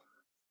call.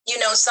 You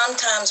know,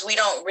 sometimes we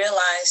don't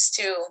realize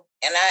too,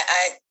 and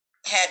I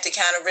had to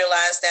kind of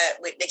realize that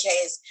with the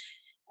case,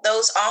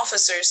 those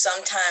officers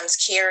sometimes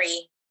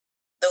carry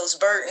those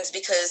burdens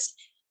because,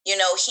 you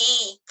know,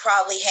 he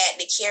probably had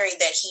to carry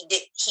that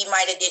he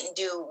might have didn't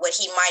do what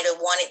he might have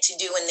wanted to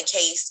do in the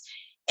case,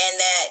 and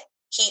that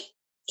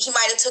he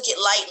might have took it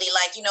lightly,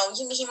 like, you know,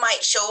 he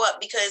might show up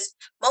because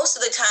most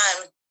of the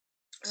time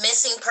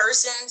missing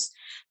persons,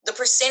 the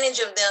percentage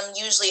of them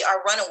usually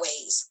are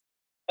runaways.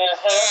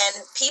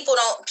 And people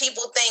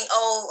think,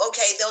 oh,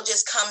 okay, they'll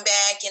just come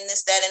back and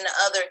this, that, and the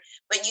other.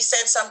 But you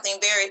said something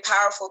very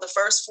powerful. The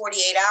first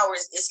 48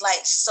 hours is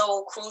like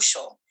so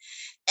crucial.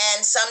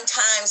 And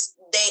sometimes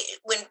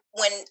when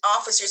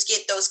officers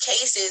get those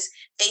cases,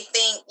 they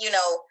think, you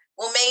know,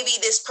 well, maybe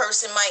this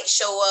person might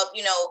show up.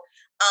 You know,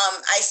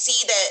 I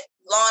see that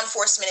law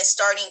enforcement is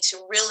starting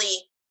to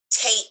really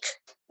take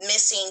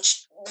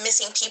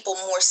missing people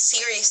more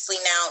seriously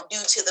now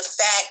due to the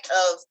fact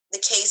of the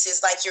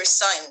cases like your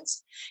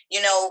son's,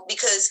 you know,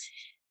 because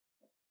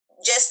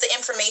just the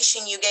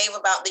information you gave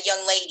about the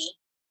young lady,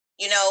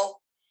 you know,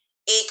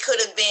 it could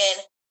have been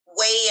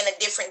way in a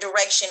different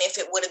direction if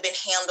it would have been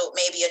handled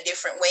maybe a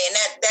different way. And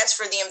that's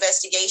for the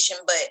investigation.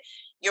 But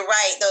you're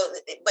right, though.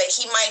 But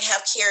he might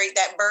have carried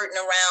that burden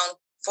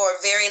around for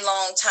a very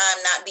long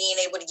time, not being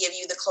able to give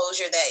you the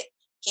closure that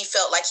he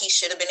felt like he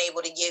should have been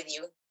able to give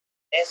you.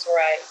 That's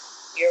right.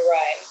 You're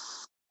right.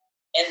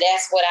 And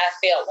that's what I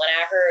felt when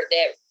I heard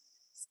that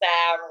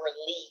sigh of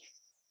relief.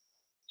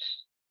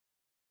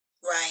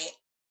 Right.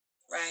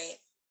 Right.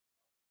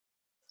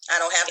 I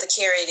don't have to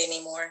carry it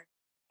anymore.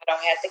 I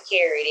don't have to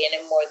carry it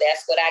anymore.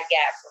 That's what I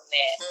got from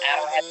that. Mm-hmm. I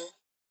don't have to.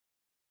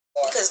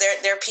 Because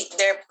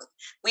they're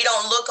we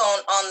don't look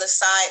on the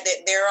side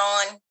that they're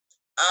on.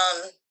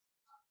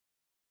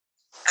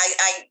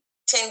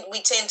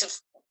 We tend to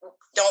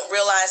don't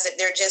realize that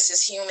they're just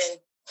as human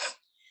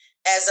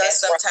as us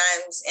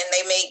sometimes, and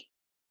they make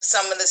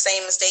some of the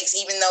same mistakes,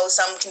 even though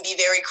some can be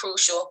very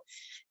crucial.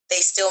 They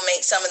still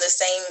make some of the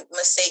same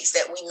mistakes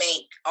that we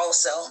make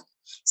also.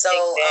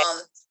 So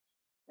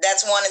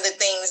that's one of the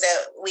things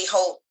that we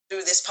hope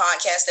through this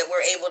podcast that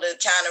we're able to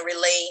kind of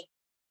relay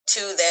to,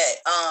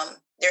 that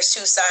there's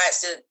two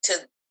sides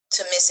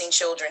to missing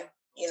children,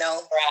 you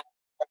know.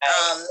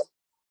 Right.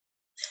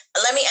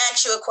 Let me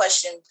ask you a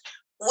question.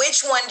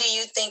 Which one do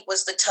you think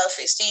was the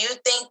toughest? Do you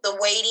think the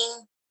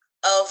waiting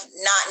of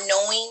not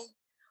knowing,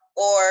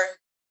 or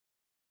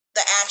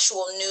the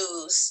actual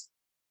news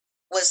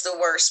was the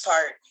worst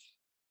part?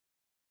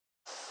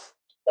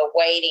 The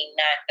waiting,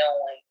 not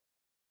knowing.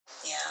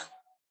 Yeah,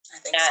 I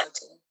think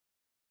so too.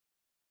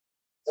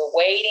 The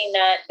waiting,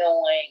 not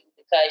knowing,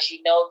 because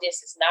you know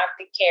this is not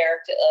the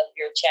character of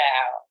your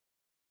child.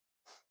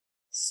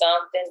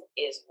 Something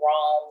is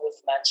wrong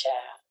with my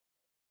child.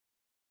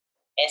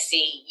 And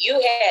see, you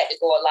had to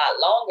go a lot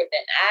longer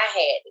than I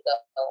had to go.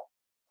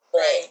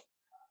 But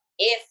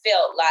it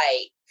felt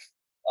like,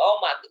 oh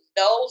my,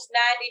 those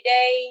 90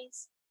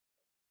 days.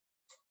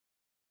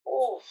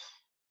 Ooh.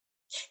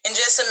 And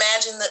just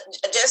imagine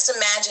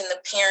the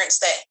parents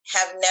that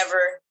have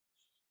never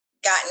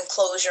gotten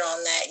closure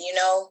on that, you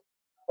know?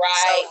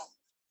 Right. So,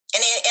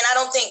 and I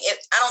don't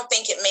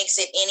think it makes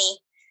it any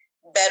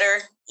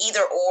better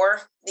either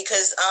or,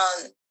 because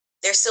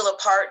there's still a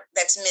part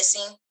that's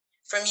missing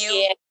from you.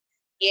 Yeah.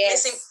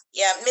 Yes.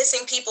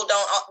 Missing people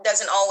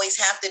doesn't always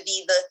have to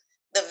be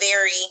the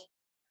very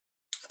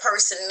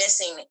person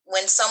missing.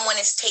 When someone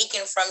is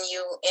taken from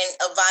you in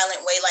a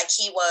violent way like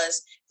he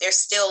was, there's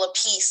still a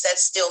piece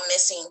that's still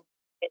missing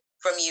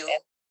from you.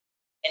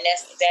 And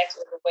that's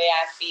exactly the way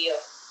I feel.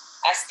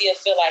 I still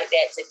feel like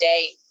that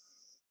today.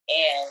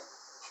 And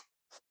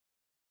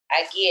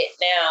I get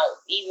now,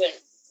 even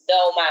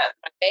though my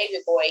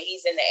baby boy,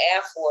 he's in the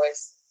Air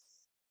Force,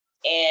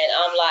 and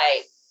I'm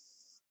like,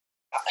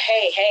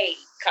 hey,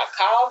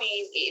 call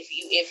me if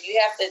you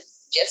have to,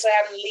 just so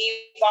happen to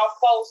leave off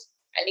post.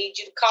 I need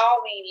you to call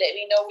me and let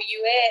me know where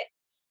you at,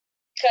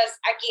 because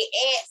I get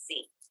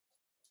antsy.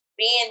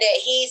 Being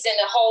that he's in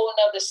a whole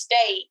nother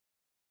state,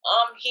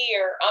 I'm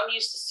here. I'm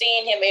used to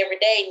seeing him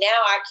every day. Now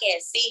I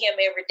can't see him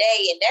every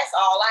day, and that's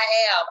all I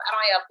have. I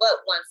don't have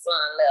but one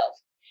son left,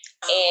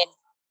 and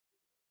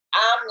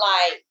I'm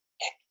like,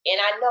 and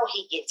I know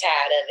he get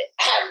tired of it.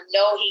 I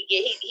know he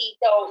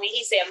told me,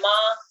 he said,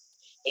 Mom,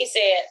 he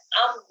said,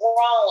 I'm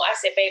grown. I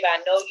said, baby,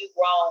 I know you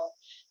grown.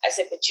 I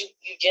said, but you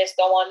just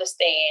don't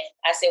understand.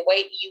 I said,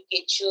 wait till you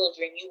get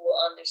children, you will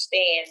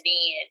understand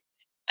then.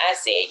 I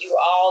said, you're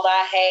all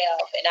I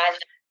have, and I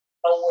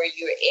know where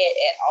you're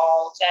at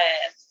all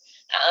times.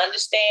 I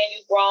understand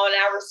you grown,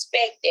 I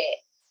respect that.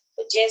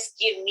 But just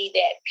give me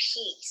that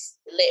peace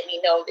to let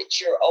me know that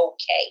you're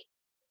okay.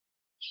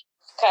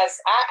 Because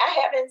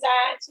I have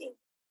anxiety.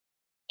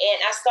 And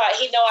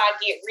he know I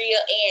get real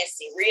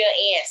antsy.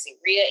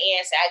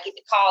 I get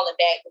to calling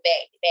back to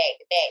back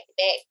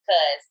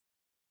because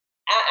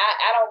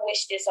I don't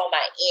wish this on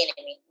my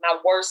enemy, my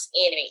worst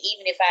enemy,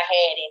 even if I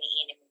had any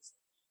enemies.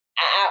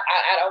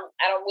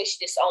 I don't wish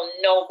this on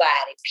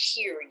nobody,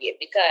 period,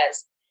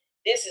 because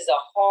this is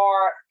a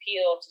hard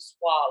pill to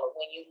swallow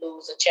when you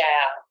lose a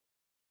child.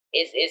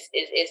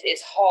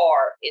 It's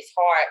hard. It's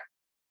hard.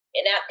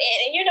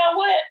 And you know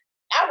what?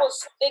 I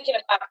was thinking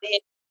about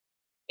this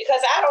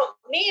because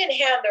men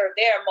handle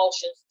their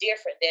emotions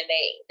different than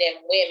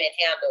women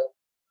handle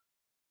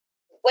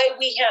the way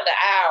we handle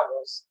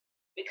ours.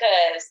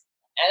 Because,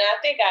 and I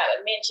think I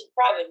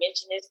probably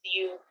mentioned this to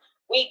you,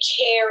 we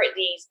carry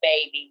these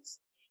babies,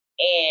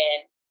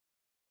 and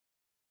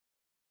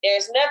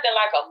there's nothing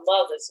like a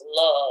mother's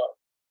love.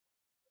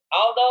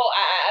 Although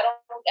I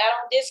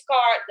don't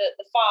discard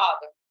the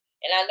father,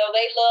 and I know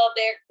they love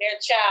their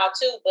child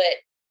too,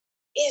 but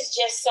it's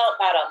just something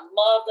about a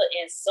mother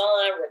and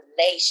son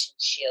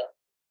relationship.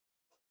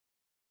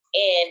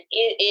 And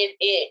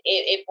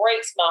it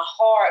breaks my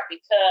heart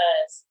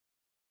because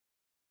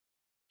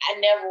I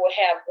never will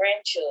have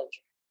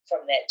grandchildren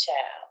from that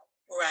child.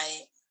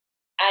 Right.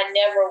 I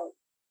never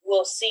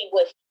will see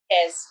what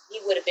he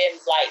would have been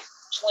like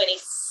 26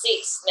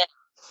 now.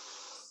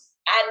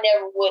 I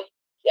never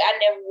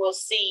will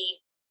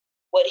see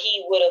what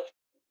he would have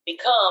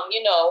become,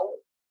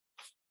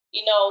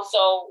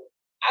 so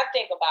I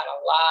think about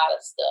a lot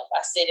of stuff.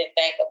 I sit and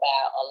think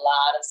about a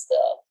lot of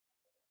stuff.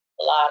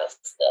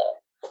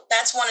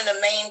 That's one of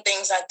the main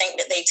things I think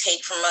that they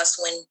take from us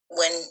when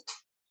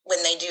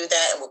they do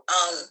that.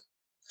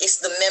 It's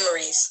the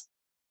memories.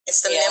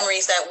 It's the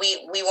memories that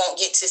we won't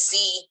get to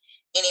see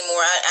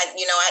anymore.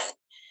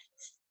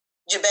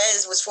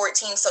 Jabez was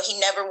 14, so he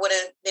never would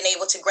have been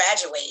able to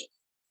graduate.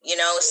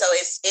 So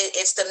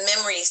it's the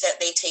memories that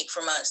they take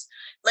from us.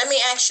 Let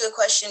me ask you a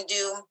question,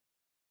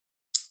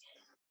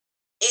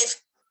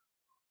 if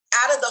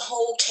out of the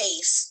whole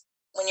case,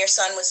 when your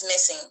son was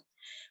missing,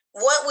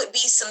 what would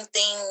be some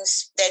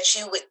things that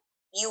you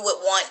would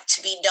want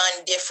to be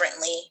done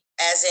differently,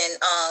 as in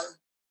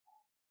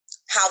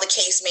how the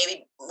case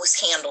maybe was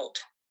handled?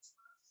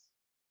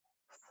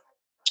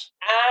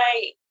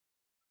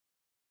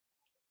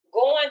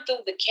 Going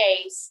through the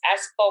case, I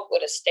spoke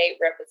with a state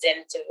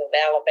representative of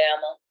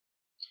Alabama,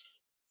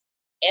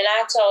 and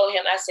I told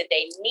him, I said,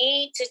 they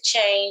need to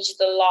change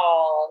the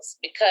laws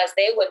because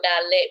they would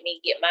not let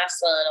me get my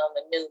son on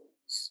the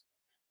news.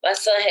 My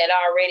son had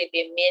already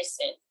been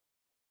missing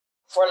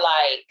for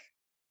like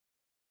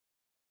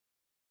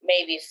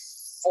maybe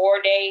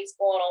 4 days,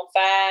 going on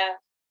 5.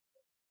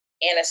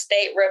 And a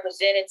state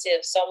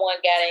representative,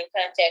 someone got in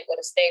contact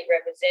with a state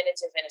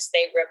representative, and a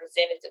state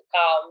representative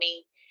called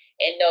me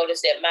and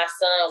noticed that my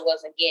son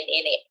wasn't getting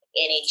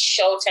any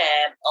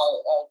showtime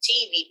on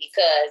TV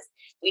because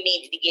we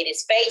needed to get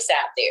his face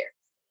out there.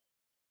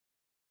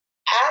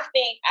 I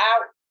think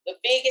the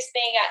biggest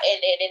thing,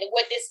 and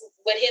what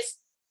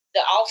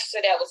the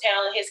officer that was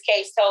handling his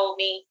case told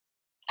me,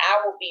 I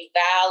will be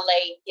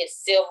violating his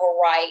civil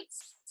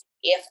rights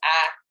if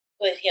I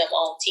put him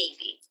on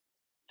TV.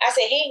 I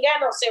said, he ain't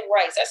got no civil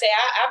rights. I said,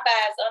 I buy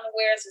his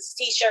underwear, his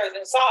t-shirts,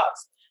 and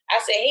socks. I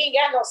said, he ain't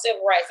got no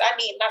civil rights. I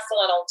need my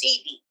son on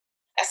TV.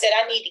 I said,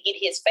 I need to get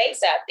his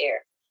face out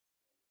there.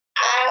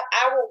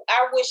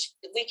 I wish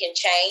we can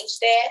change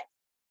that,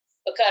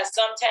 because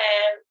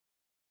sometimes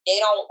they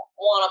don't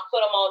want to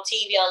put them on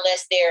TV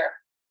unless their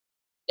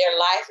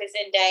life is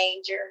in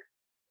danger,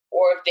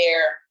 or if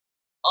they're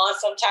on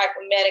some type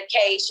of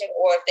medication,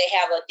 or if they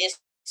have a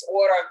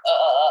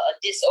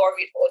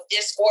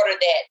disorder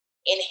that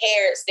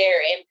inherits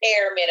their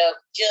impairment of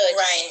judgment.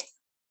 Right.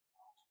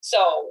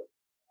 So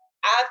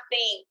I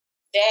think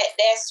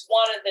that's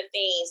one of the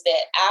things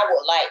that I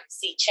would like to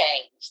see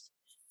changed.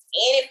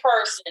 Any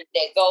person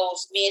that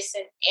goes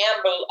missing,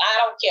 Amber, I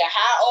don't care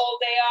how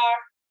old they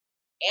are,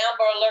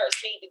 Amber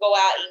alerts need to go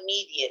out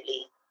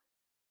immediately.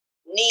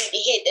 Need to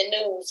hit the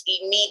news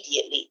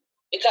immediately,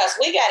 because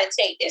we got to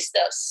take this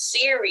stuff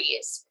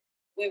serious.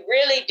 We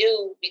really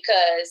do,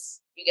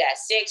 because you got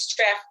sex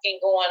trafficking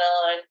going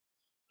on.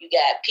 You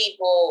got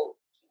people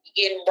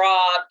getting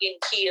robbed, getting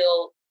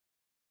killed,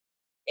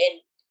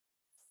 and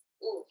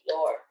ooh,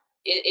 Lord,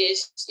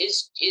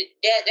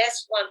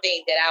 that's one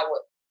thing that I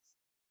would.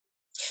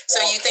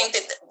 So you think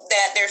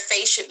that their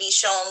face should be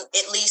shown,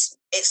 at least,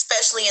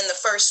 especially in the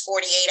first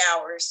 48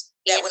 hours?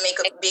 That would make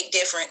a big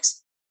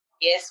difference.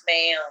 Yes,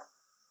 ma'am.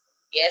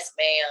 Yes,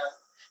 ma'am.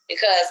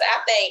 Because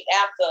I think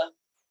after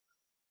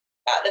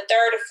about the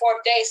third or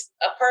fourth day,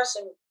 a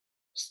person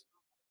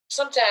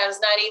sometimes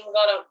not even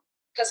gonna,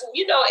 because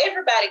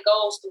everybody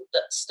goes through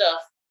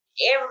stuff.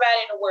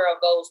 Everybody in the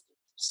world goes through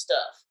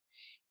stuff,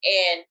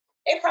 and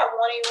they probably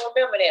won't even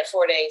remember that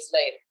 4 days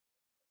later.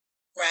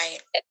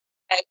 Right.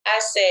 I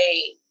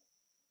say,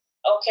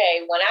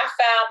 okay, when I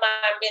found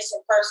my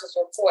missing persons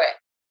report,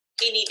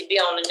 he need to be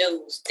on the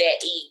news that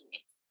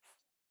evening,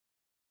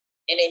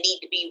 and it need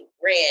to be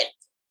read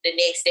the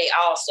next day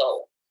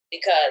also,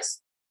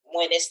 because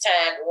when it's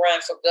time to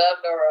run for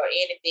governor or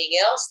anything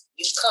else,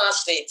 you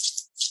constantly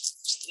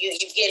you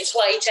getting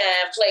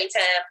playtime.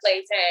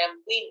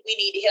 We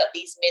need to help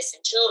these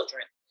missing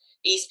children,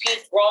 these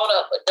people, grown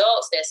up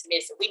adults that's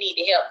missing. We need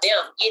to help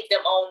them, get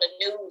them on the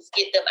news,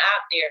 get them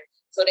out there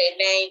so their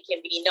name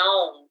can be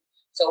known,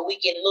 so we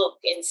can look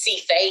and see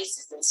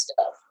faces and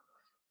stuff.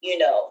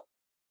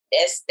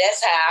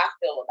 That's how I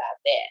feel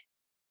about that.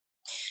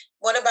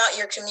 What about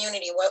your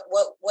community? What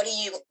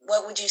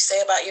would you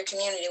say about your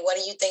community? What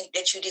do you think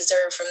that you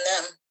deserve from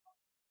them?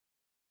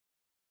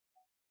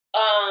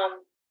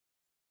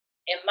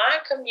 In my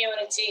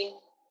community,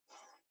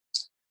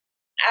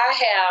 I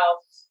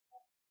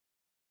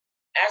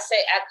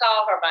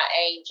call her my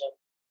angel.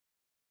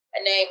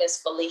 Her name is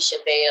Felicia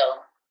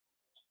Bell.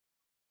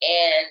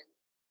 And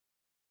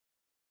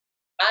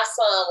my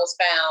son was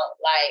found,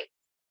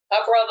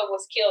 her brother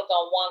was killed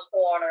on one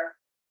corner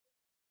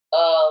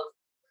of,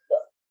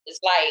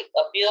 it's like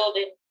a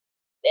building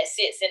that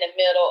sits in the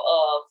middle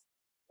of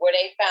where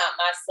they found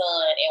my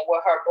son and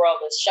where her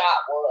brother's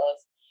shop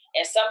was.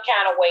 And some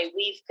kind of way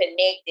we've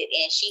connected,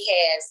 and she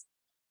has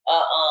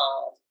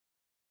a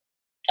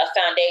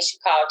foundation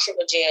called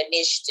Triple J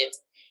Initiative,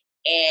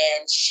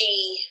 and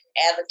she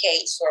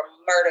advocates for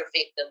murder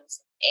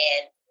victims.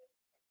 And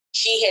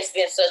she has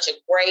been such a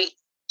great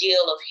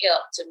deal of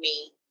help to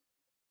me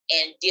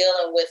in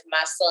dealing with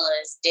my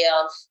son's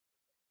death.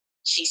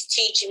 She's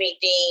teaching me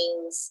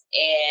things,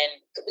 and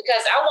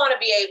because I want to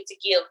be able to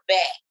give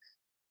back.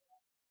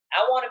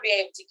 I want to be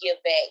able to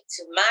give back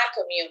to my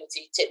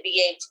community, to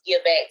be able to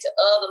give back to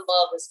other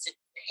mothers, to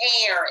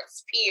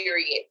parents,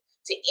 period,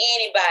 to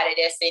anybody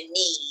that's in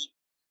need.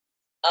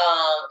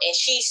 And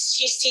she's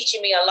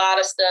teaching me a lot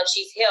of stuff.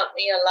 She's helped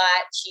me a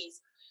lot. She's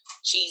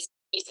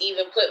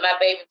even put my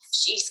baby.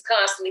 She's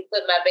constantly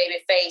putting my baby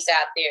face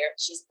out there.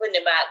 She's putting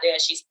him out there.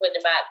 She's putting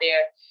him out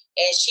there,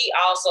 and she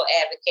also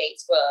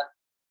advocates for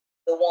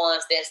the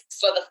ones that's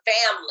for the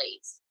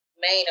families.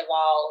 Main of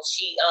all,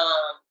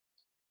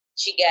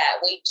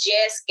 we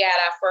just got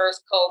our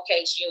first cold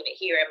case unit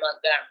here in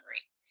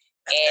Montgomery.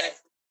 And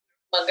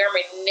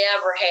Montgomery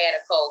never had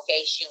a cold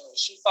case unit.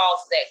 She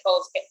fought for that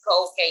cold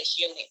case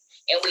unit,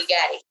 and we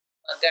got it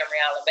in Montgomery,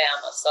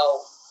 Alabama.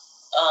 So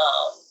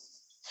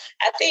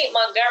I think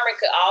Montgomery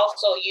could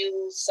also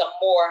use some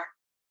more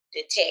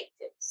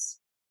detectives,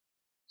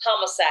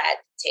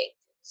 homicide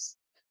detectives.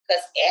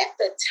 Because at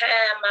the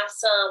time my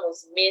son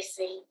was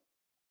missing,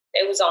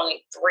 there was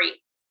only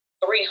three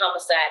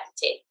homicide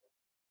detectives.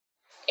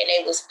 And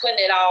they was putting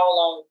it all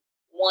on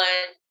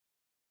one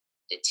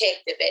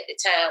detective at the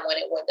time when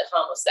it went to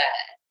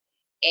homicide.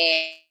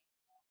 And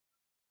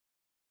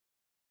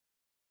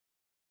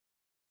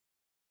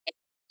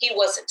he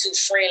wasn't too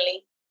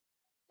friendly.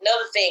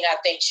 Another thing I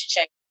think should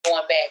change,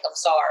 going back, I'm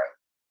sorry.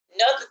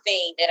 Another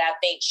thing that I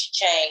think should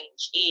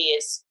change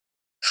is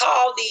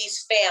call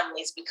these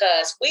families,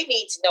 because we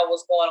need to know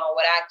what's going on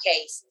with our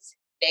cases.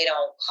 They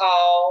don't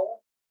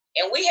call.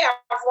 And we have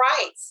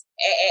rights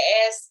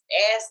as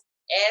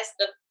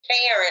the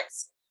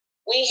parents.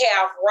 We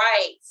have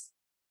rights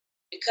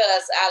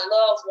because our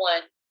loved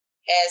one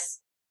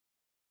has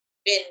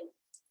been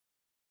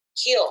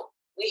killed.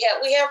 We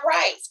have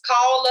rights.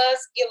 Call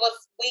us, give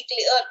us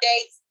weekly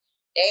updates.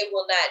 They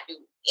will not do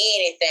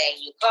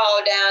anything. You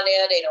call down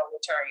there, they don't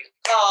return your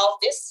calls.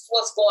 This is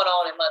what's going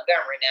on in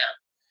Montgomery now.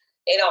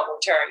 They don't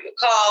return your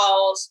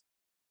calls.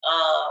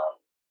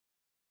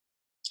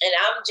 And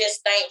I'm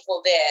just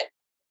thankful that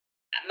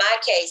my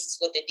case is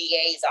with the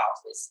DA's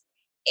office.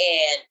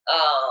 And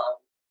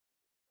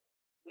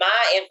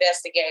my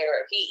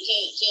investigator,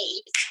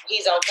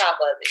 he's on top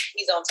of it.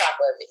 He's on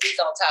top of it.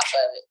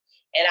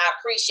 And I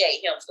appreciate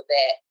him for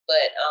that.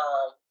 But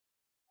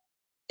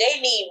they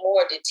need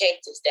more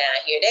detectives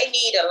down here. They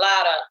need a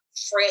lot of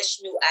fresh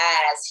new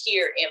eyes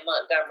here in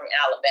Montgomery,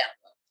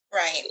 Alabama.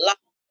 Right.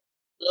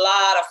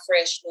 Lot of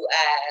fresh new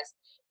eyes.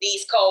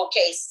 These cold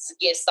cases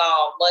get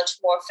solved much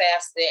more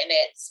faster than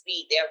at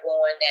speed they're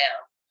going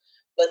now.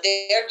 But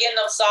they're getting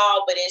them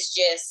solved, but it's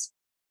just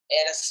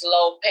at a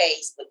slow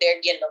pace, but they're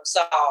getting them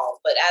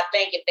solved. But I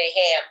think if they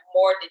had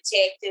more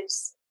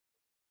detectives,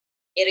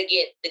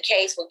 the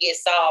case will get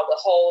solved a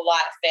whole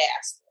lot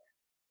faster.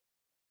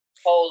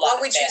 What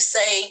would you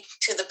say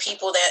to the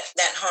people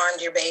that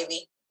harmed your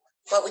baby?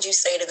 What would you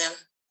say to them?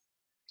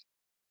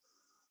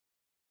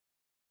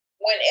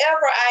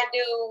 Whenever I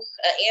do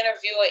an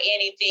interview or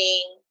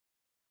anything,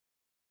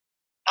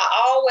 I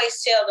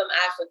always tell them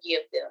I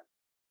forgive them.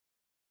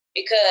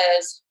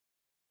 Because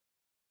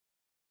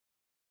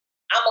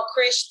I'm a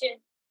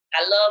Christian.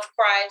 I love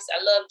Christ.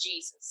 I love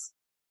Jesus.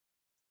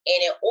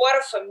 And in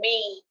order for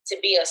me to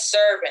be a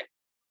servant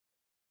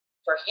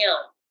for him,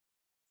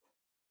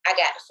 I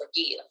got to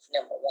forgive,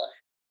 number one.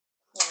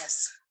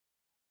 Yes.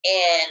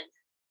 And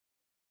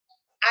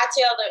I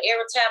tell them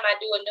every time I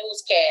do a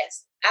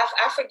newscast,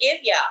 I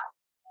forgive y'all.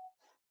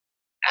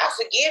 I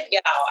forgive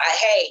y'all. I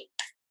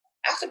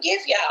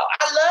forgive y'all.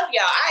 I love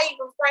y'all. I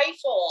even pray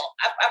for them.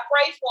 I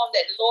pray for them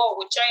that the Lord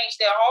would change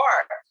their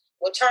heart,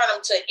 would turn them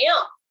to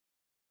him.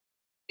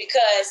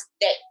 Because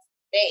they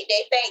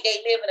think they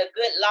live in a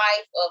good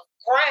life of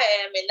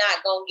crime and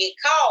not going to get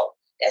caught.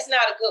 That's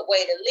not a good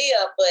way to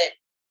live, but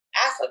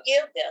I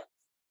forgive them.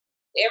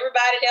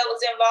 Everybody that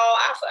was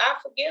involved, I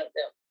forgive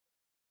them.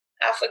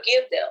 I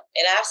forgive them.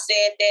 And I've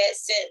said that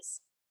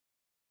since,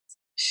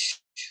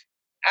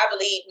 I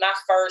believe, my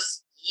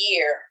first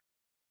year.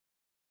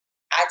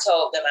 I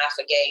told them I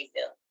forgave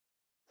them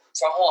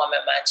for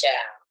harming my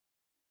child.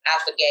 I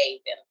forgave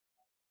them.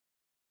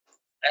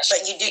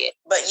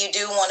 But you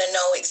do want to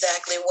know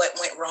exactly what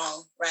went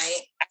wrong,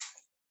 right?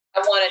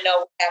 I want to know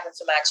what happened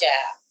to my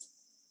child.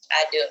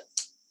 I do.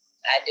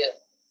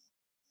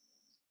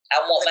 I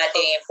want my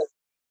dad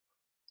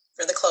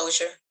for the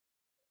closure.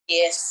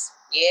 Yes,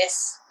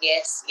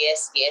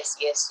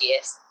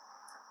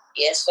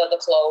 for the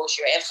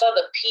closure and for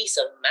the peace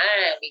of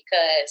mind,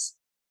 because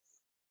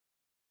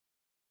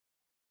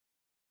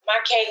my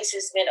case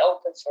has been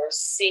open for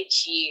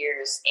 6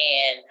 years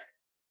and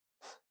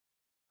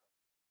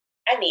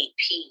I need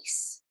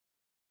peace.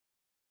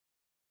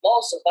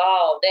 Most of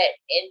all, that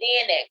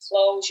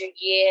closure,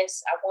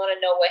 yes, I want to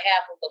know what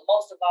happened, but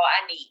most of all,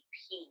 I need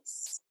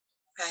peace.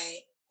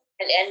 Right.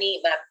 And I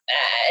need my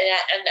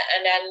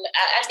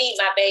I need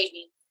my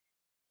baby.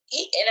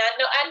 And I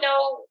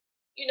know,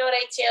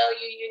 they tell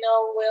you,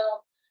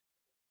 well,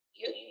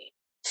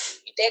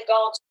 they're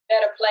going to a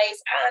better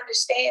place. I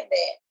understand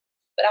that,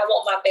 but I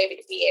want my baby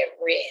to be at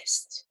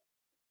rest.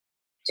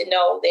 To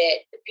know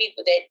that the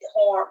people that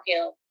harm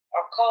him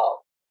are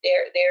caught.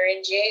 They're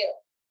in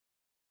jail.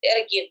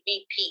 That'll give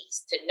me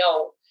peace to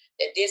know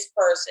that this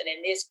person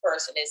and this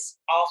person is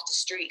off the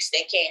streets.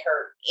 They can't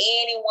hurt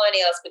anyone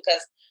else,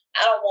 because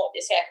I don't want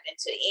this happening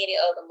to any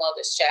other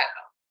mother's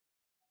child.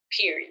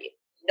 Period.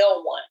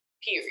 No one.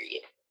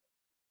 Period.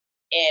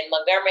 And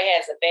Montgomery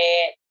has a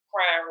bad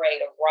crime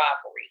rate of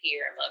robbery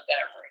here in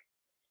Montgomery.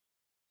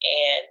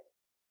 And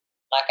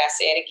like I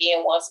said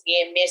once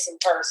again, missing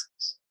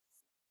persons.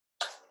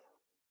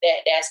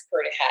 That's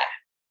pretty high.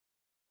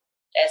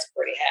 That's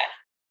pretty high.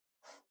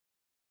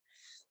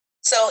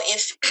 So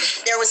if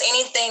there was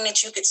anything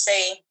that you could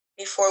say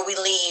before we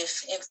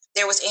leave, if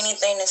there was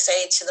anything to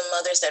say to the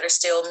mothers that are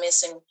still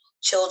missing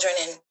children,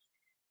 and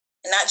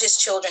not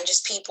just children,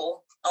 just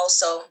people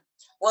also,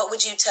 what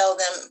would you tell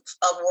them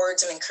of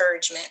words of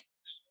encouragement?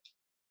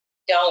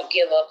 Don't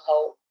give up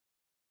hope.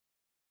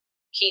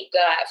 Keep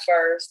God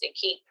first and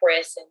keep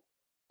pressing.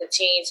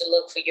 Continue to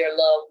look for your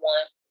loved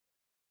one.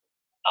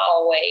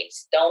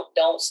 Always.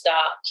 Don't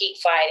stop. Keep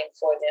fighting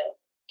for them.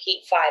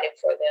 Keep fighting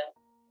for them.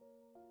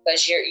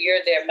 Because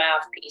you're their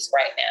mouthpiece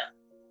right now.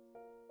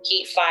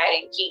 Keep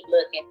fighting. Keep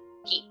looking.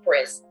 Keep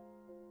pressing.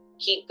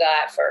 Keep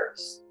God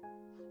first.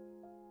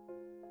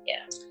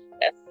 Yeah.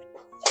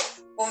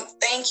 Well,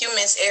 thank you,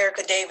 Miss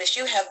Ericka Davis.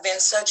 You have been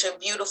such a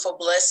beautiful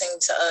blessing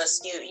to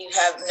us. You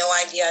have no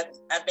idea.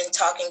 I've been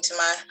talking to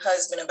my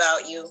husband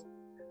about you.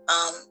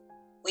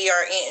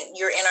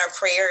 You're in our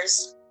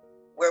prayers.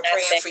 We're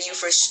praying for you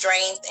for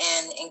strength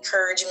and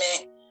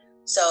encouragement.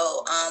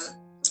 So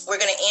we're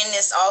going to end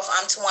this off.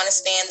 I'm Tawana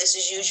Stan. This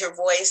is Use Your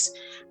Voice.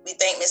 We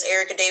thank Miss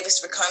Ericka Davis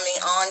for coming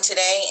on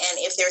today. And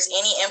if there's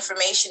any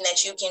information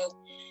that you can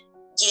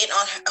get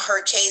on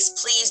her case,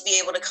 please be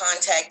able to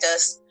contact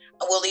us.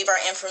 We'll leave our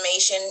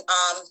information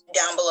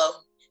down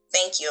below.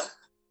 Thank you.